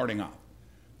America starting off.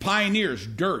 Pioneers,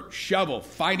 dirt, shovel,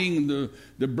 fighting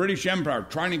the British Empire,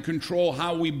 trying to control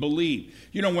how we believe.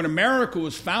 You know, when America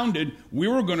was founded, we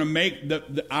were going to make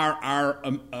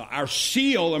our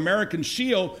seal, American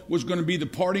seal, was going to be the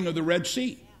parting of the Red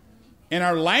Sea. And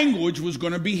our language was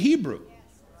going to be Hebrew.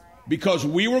 Because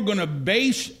we were going to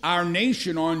base our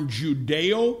nation on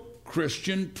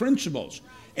Judeo-Christian principles.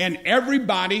 And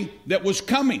everybody that was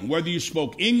coming, whether you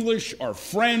spoke English or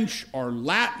French or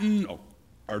Latin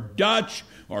or Dutch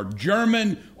or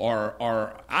German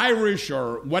or Irish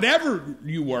or whatever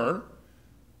you were,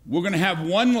 we're going to have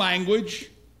one language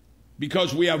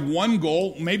because we have one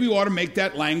goal. Maybe we ought to make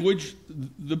that language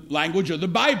the language of the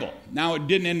Bible. Now, it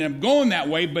didn't end up going that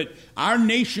way, but our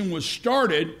nation was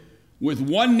started with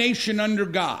one nation under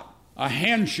God, a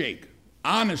handshake,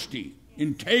 honesty,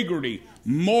 integrity,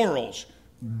 morals,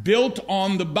 built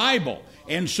on the Bible.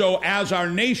 And so as our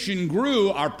nation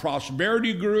grew, our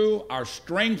prosperity grew, our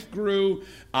strength grew,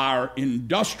 our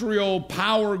industrial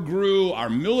power grew,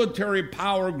 our military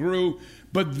power grew.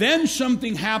 But then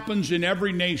something happens in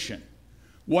every nation.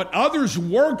 What others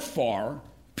work for,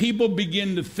 people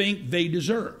begin to think they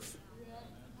deserve.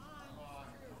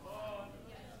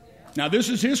 Now, this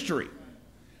is history.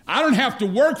 I don't have to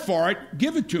work for it.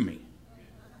 Give it to me.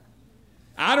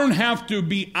 I don't have to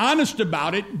be honest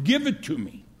about it. Give it to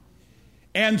me.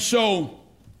 And so,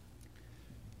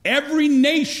 every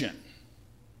nation,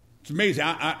 it's amazing.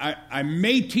 I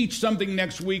may teach something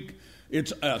next week.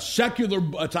 It's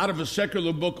out of a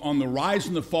secular book on the rise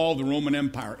and the fall of the Roman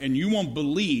Empire. And you won't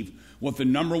believe what the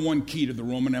number one key to the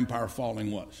Roman Empire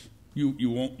falling was. You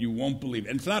won't believe it.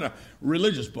 And it's not a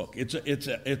religious book. It's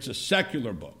a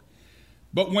secular book.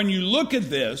 But when you look at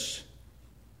this,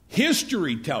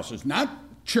 history tells us, not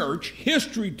church,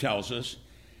 history tells us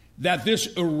that this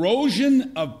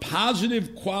erosion of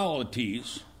positive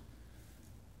qualities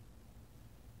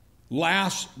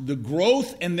lasts, the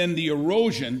growth and then the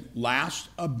erosion lasts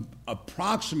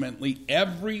approximately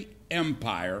every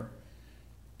empire.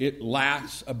 It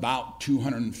lasts about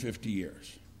 250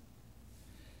 years.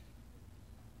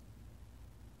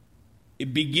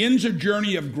 It begins a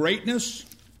journey of greatness,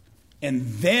 and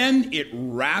then it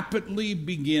rapidly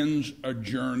begins a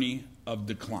journey of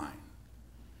decline.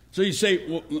 So you say,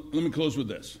 well, let me close with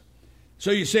this.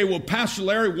 So you say, well, Pastor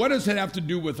Larry, what does it have to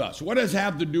do with us? What does it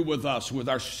have to do with us, with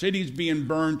our cities being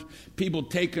burnt, people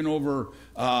taking over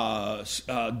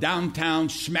downtown,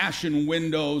 smashing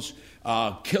windows,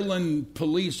 killing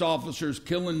police officers,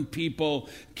 killing people,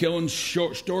 killing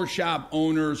store shop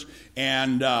owners,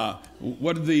 and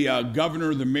what did the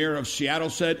governor, the mayor of Seattle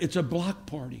said? It's a block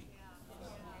party.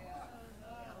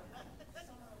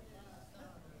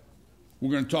 We're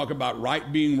going to talk about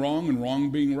right being wrong and wrong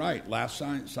being right. Last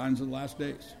signs of the last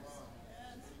days.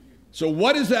 So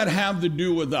what does that have to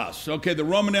do with us? Okay, the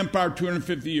Roman Empire,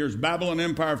 250 years. Babylon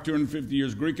Empire, 250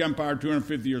 years. Greek Empire,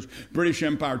 250 years. British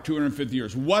Empire, 250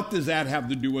 years. What does that have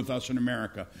to do with us in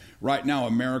America? Right now,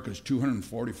 America is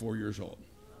 244 years old.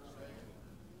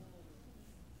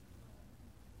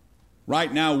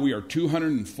 Right now, we are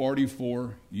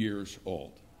 244 years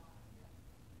old.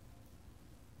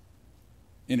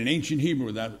 In an ancient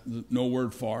Hebrew, that's no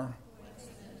word for.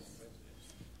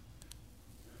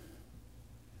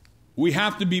 We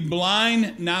have to be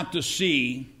blind not to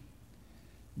see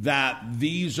that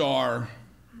these are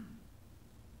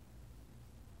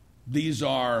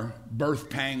birth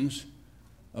pangs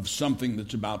of something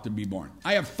that's about to be born.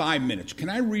 I have 5 minutes. Can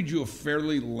I read you a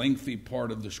fairly lengthy part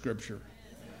of the scripture?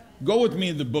 Go with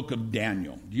me to the book of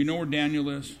Daniel. Do you know where Daniel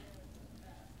is?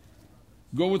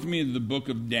 Go with me to the book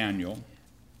of Daniel.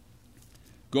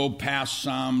 Go past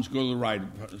Psalms, go to the right.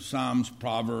 Psalms,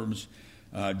 Proverbs,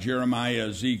 Jeremiah,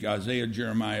 Isaiah,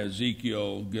 Jeremiah,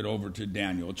 Ezekiel, get over to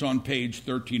Daniel. It's on page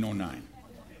 1309.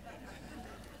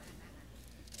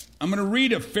 I'm going to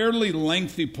read a fairly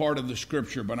lengthy part of the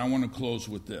scripture, but I want to close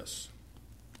with this.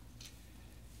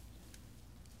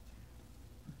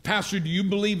 Pastor, do you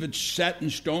believe it's set in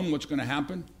stone what's going to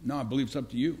happen? No, I believe it's up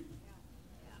to you.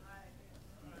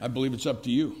 I believe it's up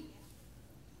to you.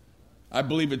 I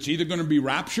believe it's either going to be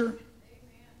rapture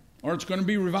or it's going to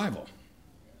be revival.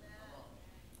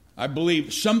 I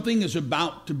believe something is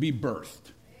about to be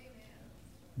birthed.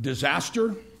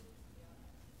 Disaster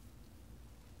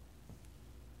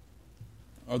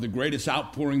or the greatest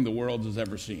outpouring the world has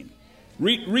ever seen.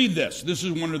 Read this. This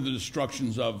is one of the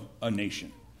destructions of a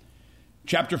nation.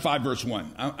 Chapter 5, verse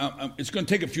 1. It's going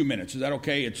to take a few minutes. Is that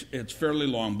okay? It's fairly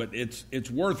long, but it's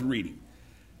worth reading.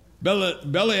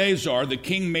 Belshazzar, the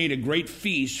king, made a great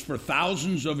feast for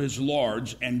thousands of his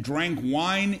lords and drank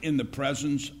wine in the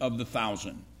presence of the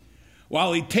 1,000.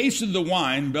 While he tasted the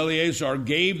wine, Belshazzar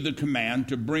gave the command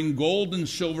to bring gold and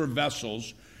silver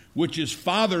vessels, which his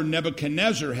father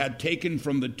Nebuchadnezzar had taken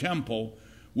from the temple,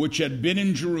 which had been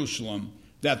in Jerusalem,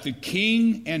 that the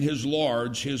king and his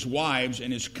lords, his wives,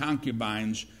 and his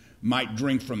concubines might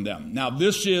drink from them. Now,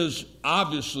 this is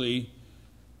obviously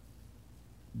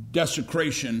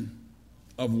desecration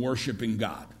of worshiping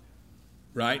God,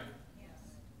 right? Yes.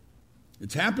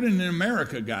 It's happening in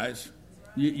America, guys.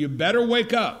 You better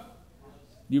wake up.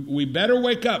 We better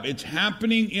wake up. It's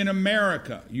happening in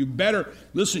America. You better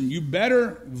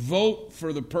vote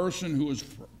for the person who is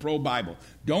pro-Bible.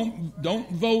 Don't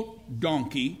vote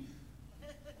donkey.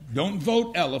 Don't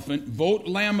vote elephant. Vote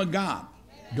Lamb of God.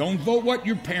 Don't vote what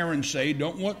your parents say.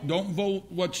 Don't vote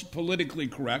what's politically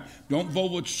correct. Don't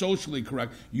vote what's socially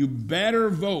correct. You better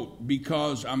vote,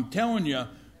 because I'm telling you,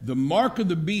 the mark of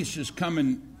the beast is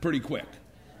coming pretty quick.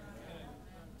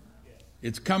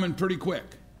 It's coming pretty quick.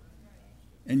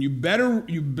 And you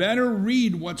better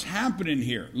read what's happening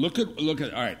here. Look at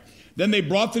all right. Then they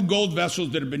brought the gold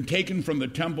vessels that had been taken from the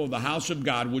temple of the house of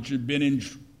God, which had been in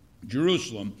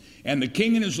Jerusalem, and the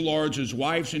king and his lords, his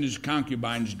wives, and his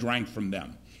concubines drank from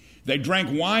them. They drank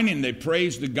wine and they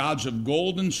praised the gods of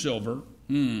gold and silver.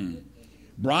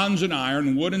 bronze and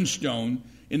iron, wood and stone.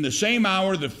 In the same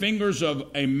hour, the fingers of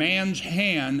a man's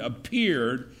hand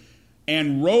appeared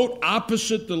and wrote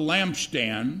opposite the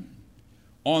lampstand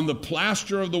on the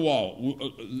plaster of the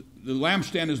wall. The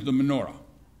lampstand is the menorah,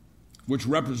 which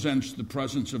represents the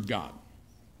presence of God.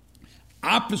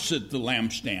 Opposite the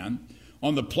lampstand,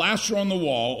 on the plaster on the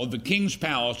wall of the king's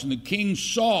palace, and the king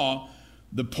saw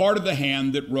the part of the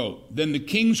hand that wrote. Then the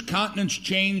king's countenance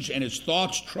changed, and his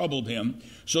thoughts troubled him,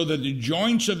 so that the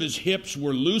joints of his hips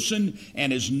were loosened,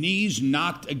 and his knees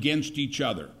knocked against each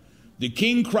other. The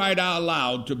king cried out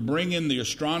aloud to bring in the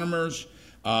astronomers,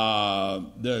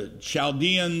 the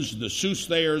Chaldeans, the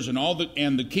soothsayers,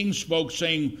 and the king spoke,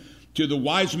 saying to the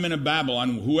wise men of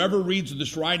Babylon, whoever reads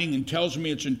this writing and tells me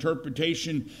its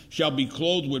interpretation shall be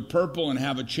clothed with purple and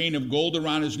have a chain of gold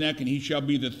around his neck, and he shall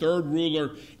be the third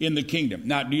ruler in the kingdom.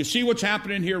 Now, do you see what's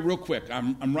happening here real quick?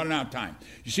 I'm running out of time.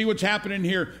 You see what's happening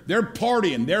here? They're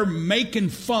partying. They're making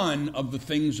fun of the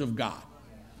things of God.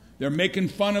 They're making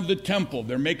fun of the temple.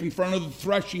 They're making fun of the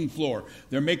threshing floor.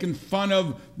 They're making fun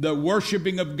of the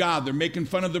worshiping of God. They're making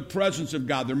fun of the presence of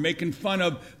God. They're making fun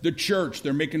of the church.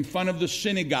 They're making fun of the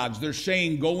synagogues. They're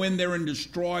saying, go in there and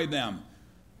destroy them.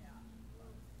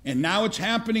 And now it's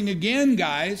happening again,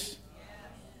 guys.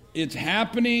 It's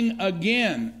happening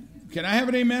again. Can I have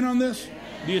an amen on this?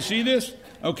 Do you see this?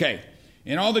 Okay.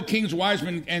 And all the king's wise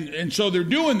men, and so they're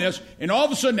doing this, and all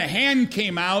of a sudden a hand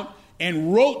came out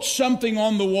and wrote something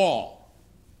on the wall.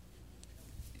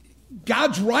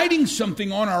 God's writing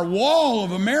something on our wall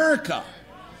of America.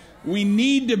 We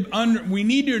need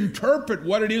to interpret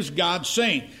what it is God's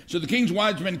saying. So the king's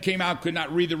wise men came out, could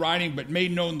not read the writing, but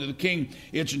made known to the king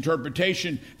its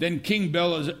interpretation. Then King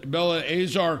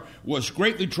Belshazzar was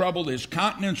greatly troubled. His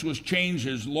countenance was changed.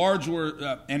 His lords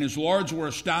were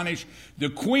astonished. The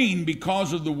queen,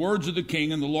 because of the words of the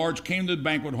king, and the lords came to the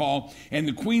banquet hall. And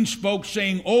the queen spoke,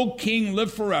 saying, O king,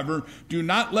 live forever. Do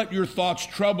not let your thoughts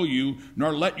trouble you,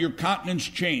 nor let your countenance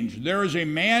change. There is a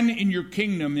man in your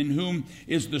kingdom in whom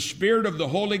is the Spirit of the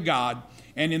holy God,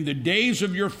 and in the days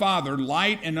of your father,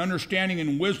 light and understanding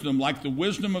and wisdom, like the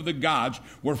wisdom of the gods,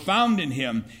 were found in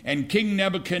him. And King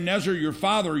Nebuchadnezzar, your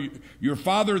father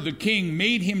the king,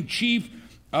 made him chief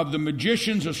of the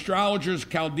magicians, astrologers,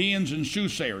 Chaldeans, and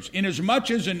soothsayers.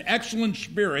 Inasmuch as an excellent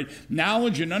spirit,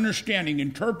 knowledge and understanding,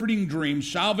 interpreting dreams,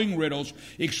 solving riddles,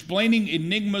 explaining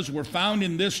enigmas were found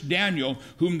in this Daniel,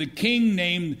 whom the king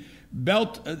named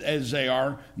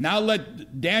Belteshazzar. Now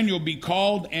let Daniel be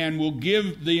called and will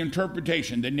give the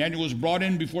interpretation. Then Daniel was brought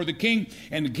in before the king,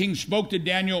 and the king spoke to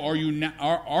Daniel, Are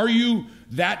you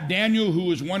that Daniel who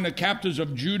is one of the captives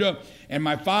of Judah? And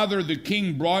my father the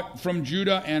king brought from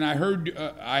Judah, and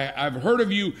I've heard of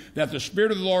you that the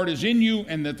Spirit of the Lord is in you,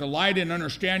 and that the light and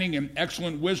understanding and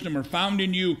excellent wisdom are found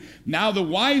in you. Now the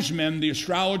wise men, the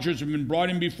astrologers, have been brought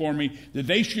in before me, that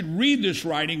they should read this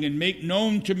writing and make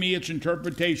known to me its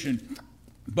interpretation.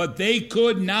 But they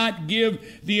could not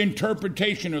give the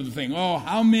interpretation of the thing. Oh,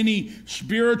 how many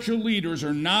spiritual leaders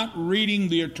are not reading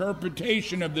the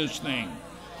interpretation of this thing?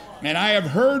 And I have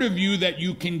heard of you that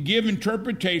you can give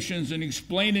interpretations and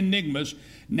explain enigmas.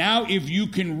 Now, if you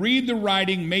can read the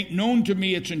writing, make known to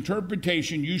me its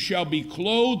interpretation, you shall be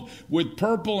clothed with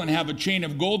purple and have a chain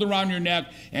of gold around your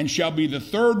neck, and shall be the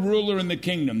third ruler in the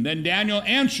kingdom. Then Daniel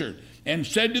answered and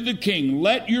said to the king,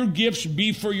 Let your gifts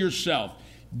be for yourself.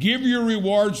 Give your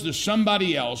rewards to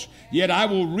somebody else. Yet I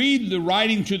will read the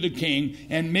writing to the king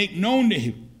and make known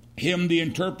to him the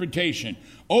interpretation.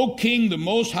 O king, the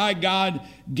Most High God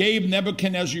gave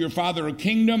Nebuchadnezzar your father a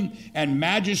kingdom and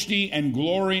majesty and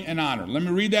glory and honor. Let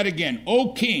me read that again.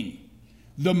 O king,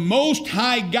 the Most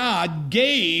High God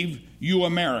gave you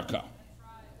America.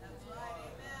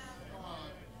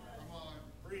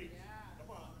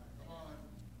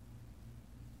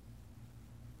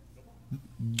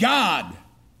 God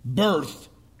birthed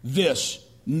this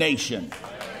nation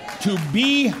to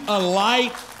be a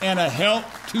light and a help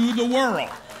to the world.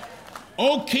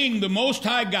 O king, the Most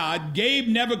High God gave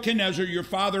Nebuchadnezzar your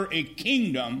father a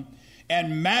kingdom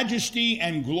and majesty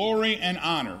and glory and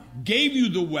honor, gave you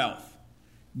the wealth,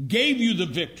 gave you the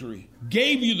victory,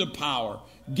 gave you the power,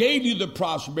 gave you the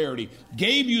prosperity,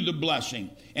 gave you the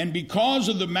blessing. And because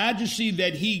of the majesty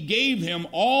that he gave him,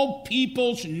 all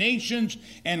peoples, nations,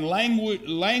 and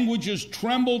languages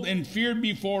trembled and feared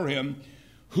before him.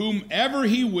 Whomever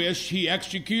he wished, he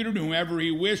executed. Whomever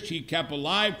he wished, he kept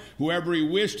alive. Whoever he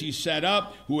wished, he set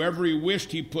up. Whoever he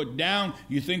wished, he put down.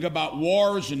 You think about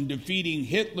wars and defeating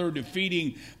Hitler,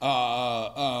 defeating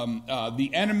the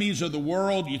enemies of the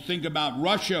world. You think about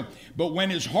Russia. But when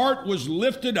his heart was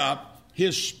lifted up,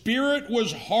 his spirit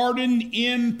was hardened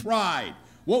in pride.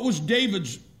 What was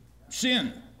David's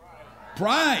sin?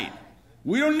 Pride.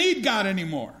 We don't need God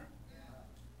anymore.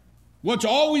 What's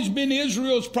always been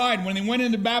Israel's pride when they went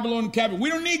into Babylon captivity, we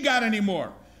don't need God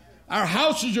anymore. Our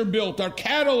houses are built, our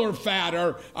cattle are fat,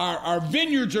 our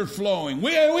vineyards are flowing.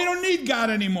 We don't need God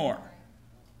anymore.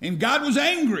 And God was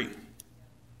angry.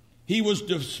 He was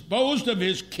disposed of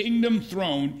his kingdom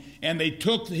throne, and they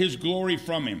took his glory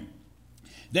from him.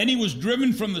 Then he was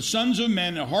driven from the sons of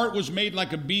men, and heart was made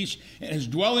like a beast, and his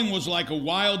dwelling was like a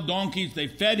wild donkey's. They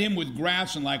fed him with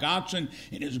grass and like oxen,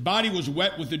 and his body was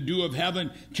wet with the dew of heaven,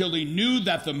 till he knew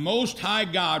that the Most High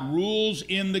God rules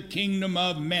in the kingdom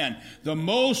of men. The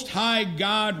Most High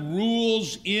God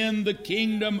rules in the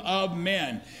kingdom of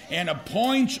men, and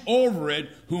appoints over it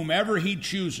whomever he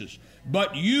chooses.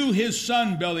 But you, his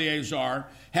son Belshazzar,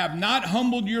 have not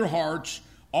humbled your hearts,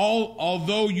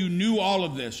 although you knew all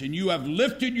of this, and you have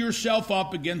lifted yourself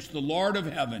up against the Lord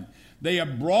of heaven. They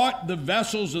have brought the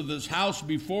vessels of this house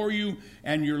before you,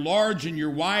 and your lords and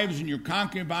your wives and your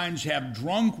concubines have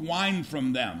drunk wine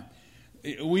from them.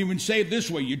 We even say it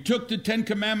this way: you took the 10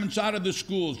 Commandments out of the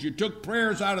schools, you took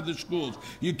prayers out of the schools,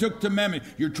 you took the amendment.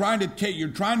 You're trying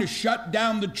to shut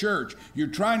down the church. You're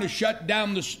trying to shut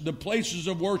down the places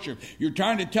of worship. You're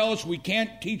trying to tell us we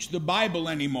can't teach the Bible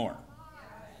anymore.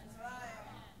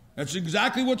 That's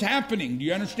exactly what's happening. Do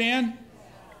you understand?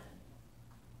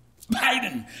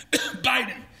 Biden.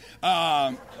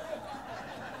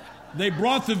 They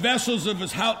brought the vessels of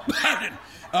his house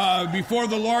before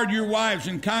the Lord, your wives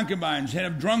and concubines, and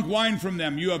have drunk wine from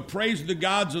them. You have praised the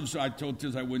gods of... I told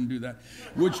Tiz I wouldn't do that.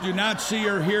 Which do not see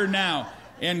or hear now.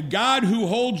 And God, who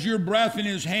holds your breath in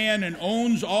his hand and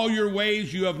owns all your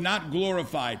ways, you have not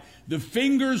glorified. The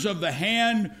fingers of the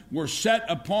hand were set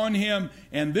upon him,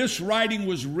 and this writing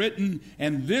was written,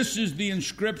 and this is the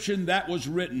inscription that was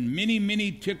written. Mene,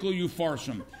 mene, tekel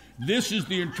upharsin. This is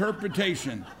the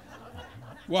interpretation.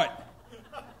 What?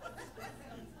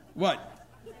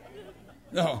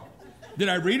 Oh, did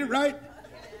I read it right?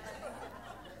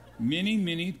 Mene,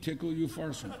 mene, tekel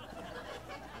upharsin.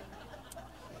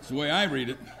 That's the way I read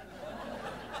it.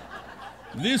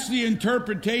 This is the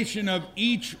interpretation of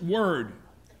each word.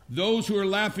 Those who are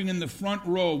laughing in the front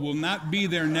row will not be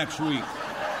there next week.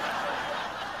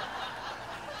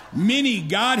 Mene,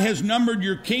 God has numbered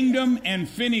your kingdom and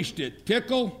finished it.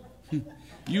 Tekel,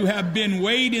 you have been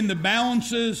weighed in the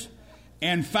balances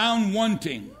and found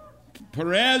wanting.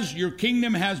 Peres, your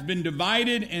kingdom has been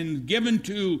divided and given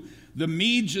to the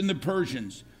Medes and the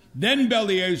Persians. Then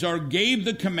Belshazzar gave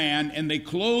the command, and they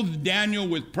clothed Daniel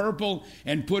with purple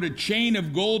and put a chain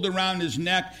of gold around his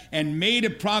neck and made a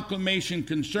proclamation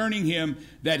concerning him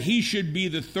that he should be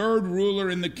the third ruler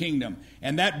in the kingdom.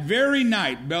 And that very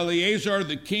night, Belshazzar,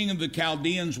 the king of the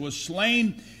Chaldeans, was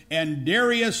slain, and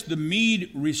Darius the Mede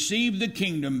received the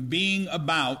kingdom, being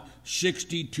about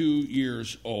 62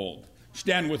 years old.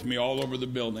 Stand with me all over the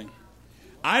building.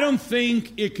 I don't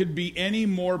think it could be any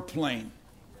more plain.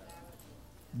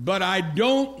 But I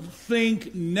don't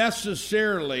think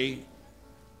necessarily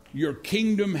your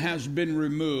kingdom has been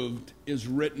removed is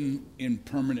written in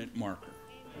permanent marker.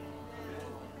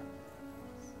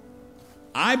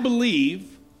 I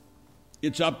believe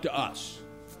it's up to us.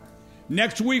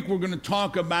 Next week we're going to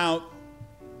talk about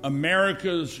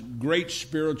America's great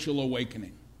spiritual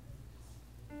awakening.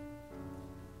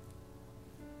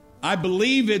 I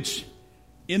believe it's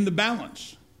in the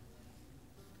balance.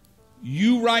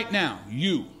 You right now,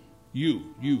 you,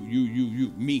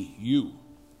 me, you,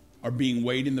 are being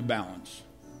weighed in the balance.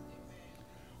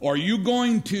 Are you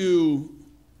going to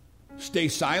stay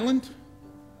silent?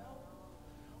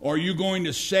 Are you going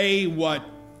to say what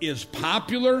is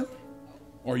popular?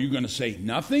 Or are you going to say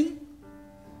nothing?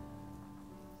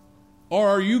 Or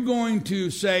are you going to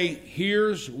say,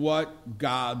 here's what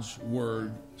God's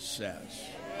word says?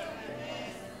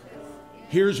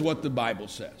 Here's what the Bible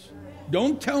says.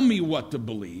 Don't tell me what to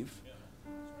believe.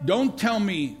 Don't tell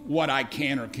me what I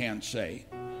can or can't say.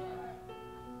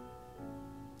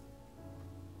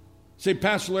 Say,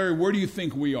 Pastor Larry, where do you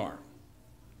think we are?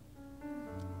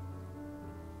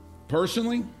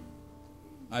 Personally,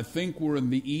 I think we're in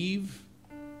the eve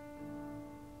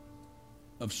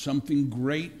of something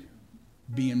great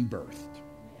being birthed.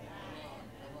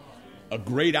 A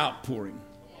great outpouring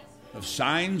of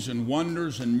signs and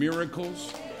wonders and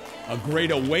miracles. A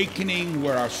great awakening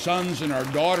where our sons and our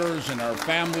daughters and our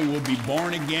family will be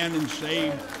born again and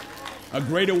saved. A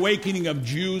great awakening of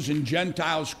Jews and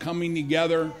Gentiles coming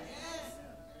together.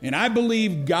 And I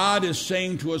believe God is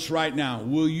saying to us right now,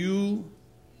 will you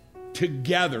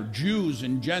together, Jews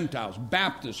and Gentiles,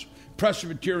 Baptists,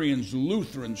 Presbyterians,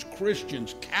 Lutherans,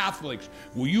 Christians, Catholics,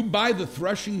 will you buy the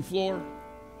threshing floor?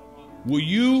 Will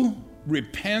you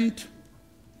repent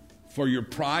for your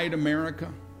pride,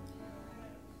 America?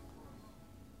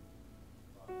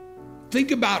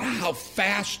 Think about how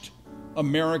fast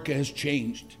America has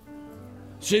changed.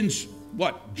 Since,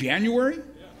 what, January?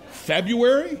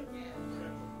 February?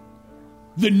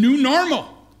 The new normal.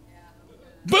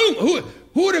 Boom!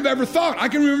 Who would have ever thought? I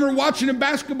can remember watching a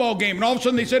basketball game, and all of a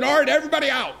sudden they said, all right, everybody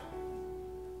out.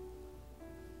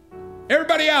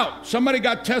 Everybody out. Somebody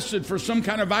got tested for some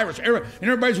kind of virus. And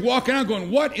everybody's walking out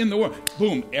going, what in the world?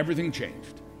 Boom, everything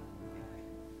changed.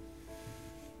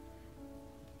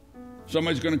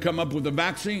 Somebody's going to come up with a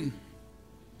vaccine.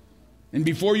 And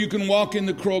before you can walk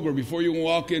into Kroger, before you can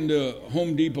walk into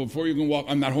Home Depot, before you can walk,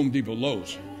 I'm not Home Depot,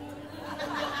 Lowe's.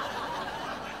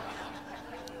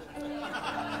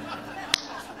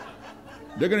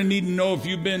 They're going to need to know if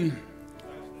you've been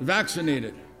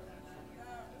vaccinated.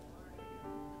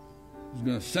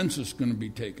 There's a census going to be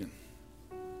taken.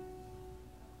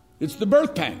 It's the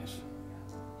birth pangs.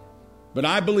 But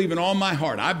I believe in all my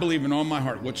heart,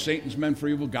 what Satan's meant for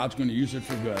evil, God's going to use it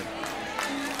for good.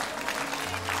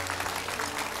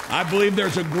 I believe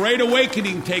there's a great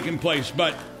awakening taking place,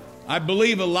 but I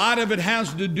believe a lot of it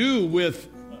has to do with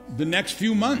the next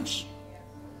few months.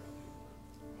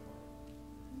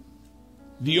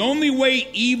 The only way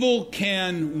evil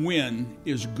can win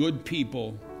is good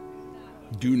people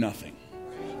do nothing.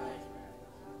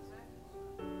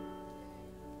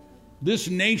 This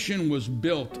nation was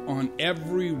built on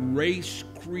every race,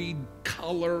 creed,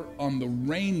 color on the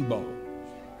rainbow.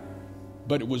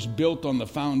 But it was built on the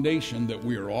foundation that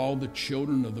we are all the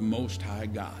children of the Most High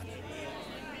God.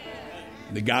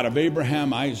 The God of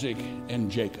Abraham, Isaac, and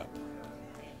Jacob.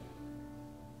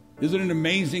 Isn't it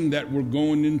amazing that we're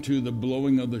going into the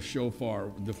blowing of the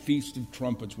shofar, the Feast of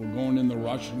Trumpets. We're going in the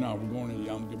Rosh Hashanah. We're going in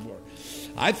Yom Kippur.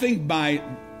 I think by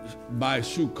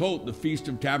Sukkot, the Feast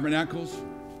of Tabernacles,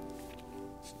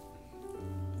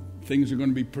 things are going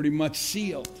to be pretty much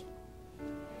sealed.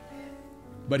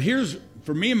 But here's,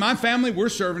 for me and my family, we're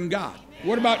serving God.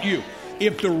 What about you?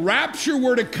 If the rapture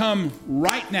were to come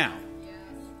right now,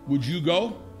 would you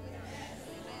go?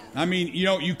 I mean,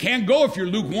 you can't go if you're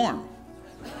lukewarm.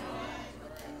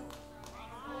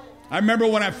 I remember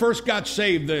when I first got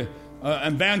saved, the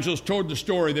evangelist told the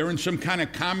story. They were in some kind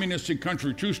of communistic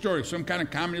country, true story, some kind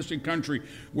of communistic country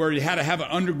where you had to have an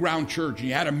underground church. And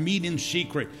you had to meet in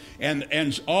secret. And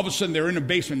all of a sudden they're in the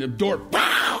basement.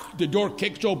 The door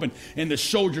kicks open and the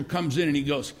soldier comes in and he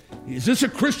goes, "Is this a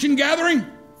Christian gathering?"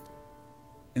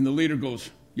 And the leader goes,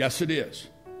 "Yes, it is."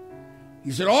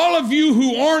 He said, "All of you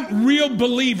who aren't real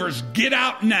believers, get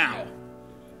out now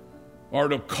or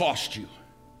it'll cost you."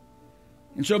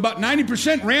 And so about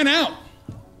 90% ran out.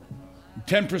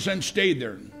 10% stayed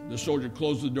there. The soldier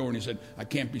closed the door and he said, "I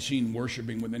can't be seen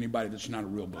worshiping with anybody that's not a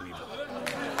real believer."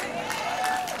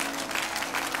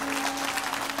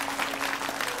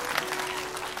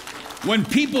 When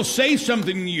people say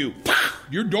something to you,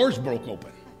 your doors broke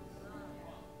open.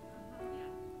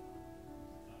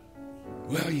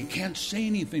 Well, you can't say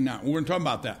anything now. We're going to talk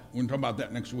about that. We're going to talk about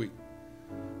that next week.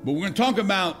 But we're going to talk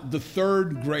about the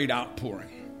third great outpouring.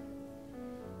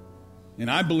 And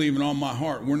I believe in all my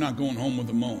heart, we're not going home with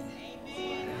a moan.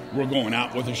 We're going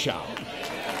out with a shout.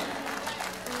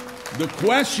 The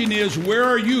question is, where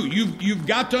are you? You've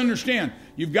got to understand.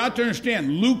 You've got to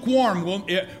understand. Lukewarm.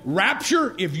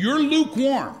 Rapture, if you're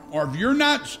lukewarm, or if you're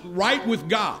not right with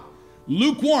God,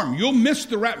 lukewarm, you'll miss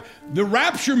the rapture. The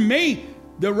rapture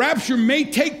may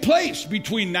take place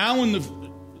between now and the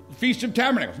Feast of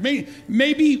Tabernacles.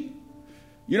 Maybe,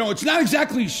 it's not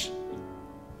exactly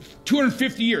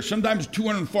 250 years, sometimes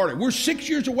 240. We're 6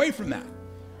 years away from that.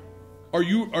 Are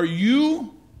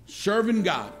you serving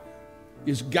God?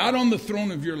 Is God on the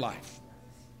throne of your life?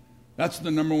 That's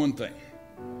the number one thing.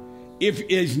 If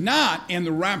it is not, and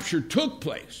the rapture took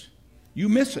place, you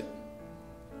miss it.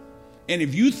 And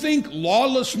if you think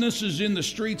lawlessness is in the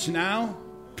streets now,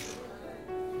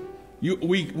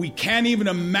 we can't even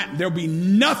imagine. There'll be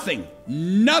nothing.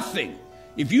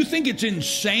 If you think it's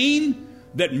insane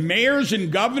that mayors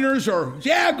and governors go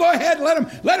ahead,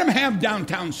 let them have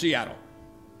downtown Seattle.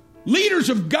 Leaders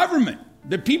of government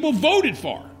that people voted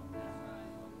for.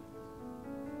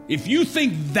 If you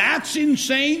think that's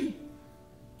insane,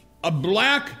 a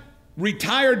black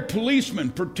retired policeman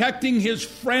protecting his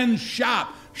friend's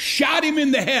shop shot him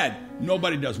in the head.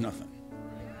 Nobody does nothing.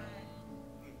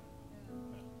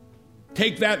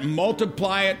 Take that and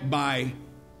multiply it by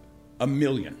 1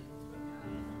 million.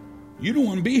 You don't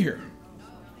want to be here.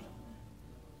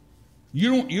 You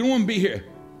don't want to be here.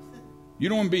 You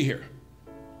don't want to be here.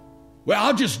 Well,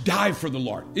 I'll just die for the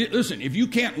Lord. Listen, if you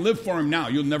can't live for him now,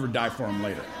 you'll never die for him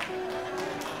later.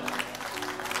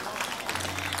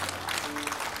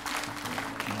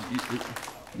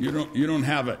 You don't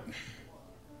have it.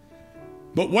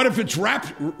 But what if it's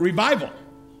revival?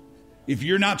 If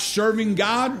you're not serving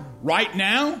God right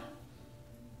now,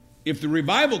 if the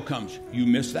revival comes, you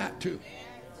miss that too.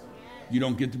 You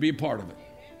don't get to be a part of it.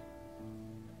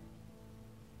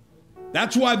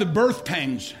 That's why the birth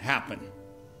pangs happen.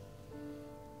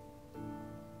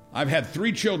 I've had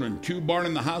 3 children, 2 born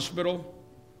in the hospital,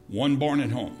 1 born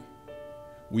at home.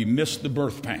 We miss the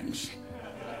birth pangs.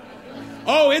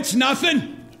 Oh, it's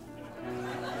nothing.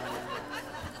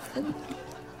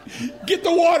 Get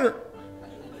the water.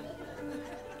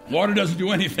 Water doesn't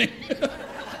do anything.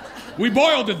 We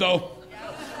boiled it, though.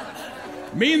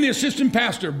 Me and the assistant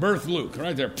pastor birthed Luke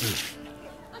right there.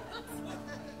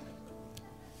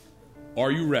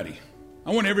 Are you ready?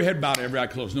 I want every head bowed, every eye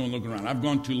closed, no one looking around. I've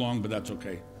gone too long, but that's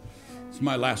okay. It's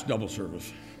my last double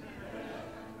service.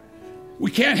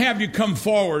 We can't have you come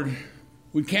forward.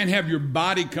 We can't have your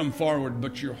body come forward,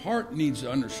 but your heart needs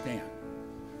to understand.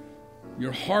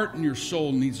 Your heart and your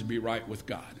soul needs to be right with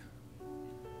God.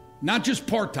 Not just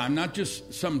part-time, not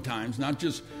just sometimes, not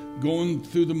just going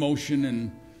through the motion.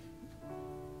 And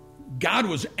God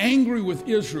was angry with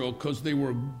Israel because they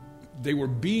were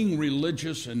being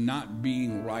religious and not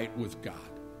being right with God.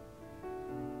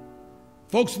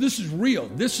 Folks, this is real.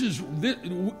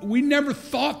 We never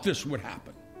thought this would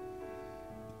happen.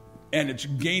 And it's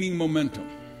gaining momentum.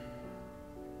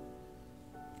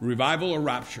 Revival or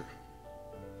rapture.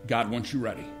 God wants you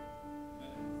ready.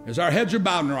 As our heads are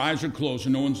bowed and our eyes are closed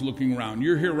and no one's looking around,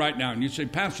 you're here right now and you say,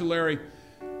 Pastor Larry,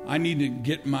 I need to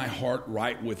get my heart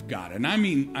right with God. And I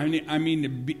mean to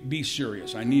be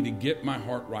serious. I need to get my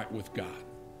heart right with God.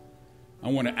 I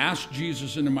want to ask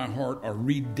Jesus into my heart or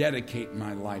rededicate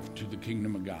my life to the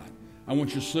kingdom of God. I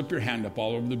want you to slip your hand up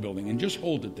all over the building and just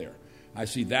hold it there. I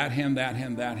see that hand, that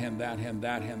hand, that hand, that hand,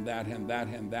 that hand, that hand, that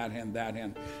hand, that hand, that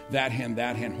hand, that hand,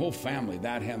 that hand, whole family,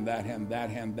 that hand, that hand, that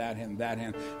hand, that hand, that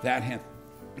hand, that hand,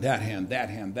 that hand, that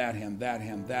hand, that hand, that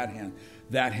hand, that hand,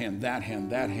 that hand, that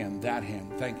hand, that hand, that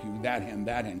hand. Thank you, that hand,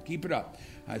 that hand. Keep it up.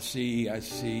 I see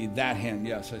that hand.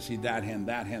 Yes, I see that hand,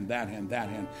 that hand, that hand, that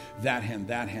hand, that hand,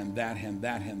 that hand, that hand,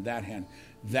 that hand, that hand,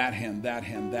 that hand, that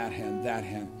hand, that hand, that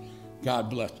hand. God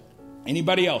bless.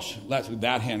 Anybody else?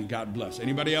 That hand, God bless.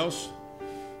 Anybody else?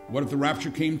 What if the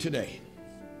rapture came today?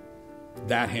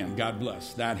 That hand, God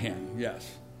bless. That hand, yes.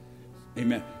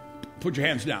 Amen. Put your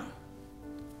hands down.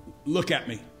 Look at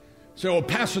me. Say, oh,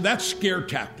 Pastor, that's scare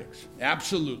tactics.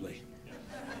 Absolutely.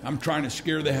 I'm trying to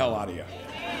scare the hell out of you.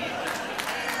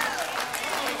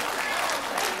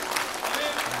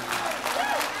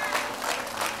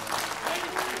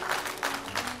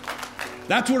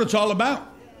 That's what it's all about.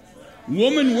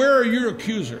 Woman, where are your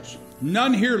accusers?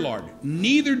 None here, Lord.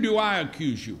 Neither do I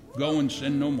accuse you. Go and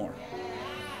sin no more.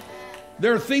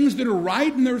 There are things that are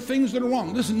right and there are things that are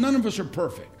wrong. Listen, none of us are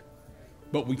perfect.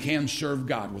 But we can serve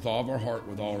God with all of our heart,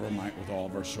 with all of our might, with all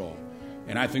of our soul.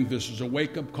 And I think this is a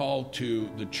wake-up call to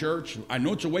the church. I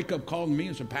know it's a wake-up call to me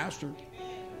as a pastor.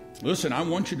 Listen, I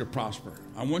want you to prosper.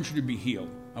 I want you to be healed.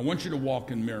 I want you to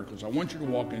walk in miracles. I want you to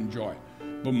walk in joy.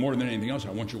 But more than anything else, I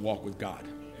want you to walk with God.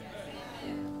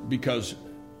 Because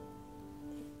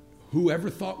whoever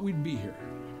thought we'd be here?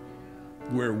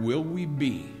 Where will we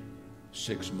be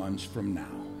 6 months from now?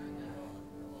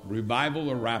 Revival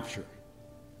or rapture?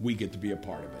 We get to be a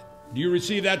part of it. Do you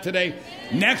receive that today?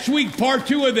 Next week, part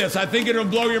 2 of this. I think it'll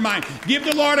blow your mind. Give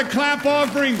the Lord a clap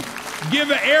offering. Give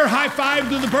an air high five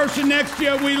to the person next to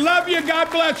you. We love you.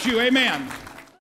 God bless you. Amen.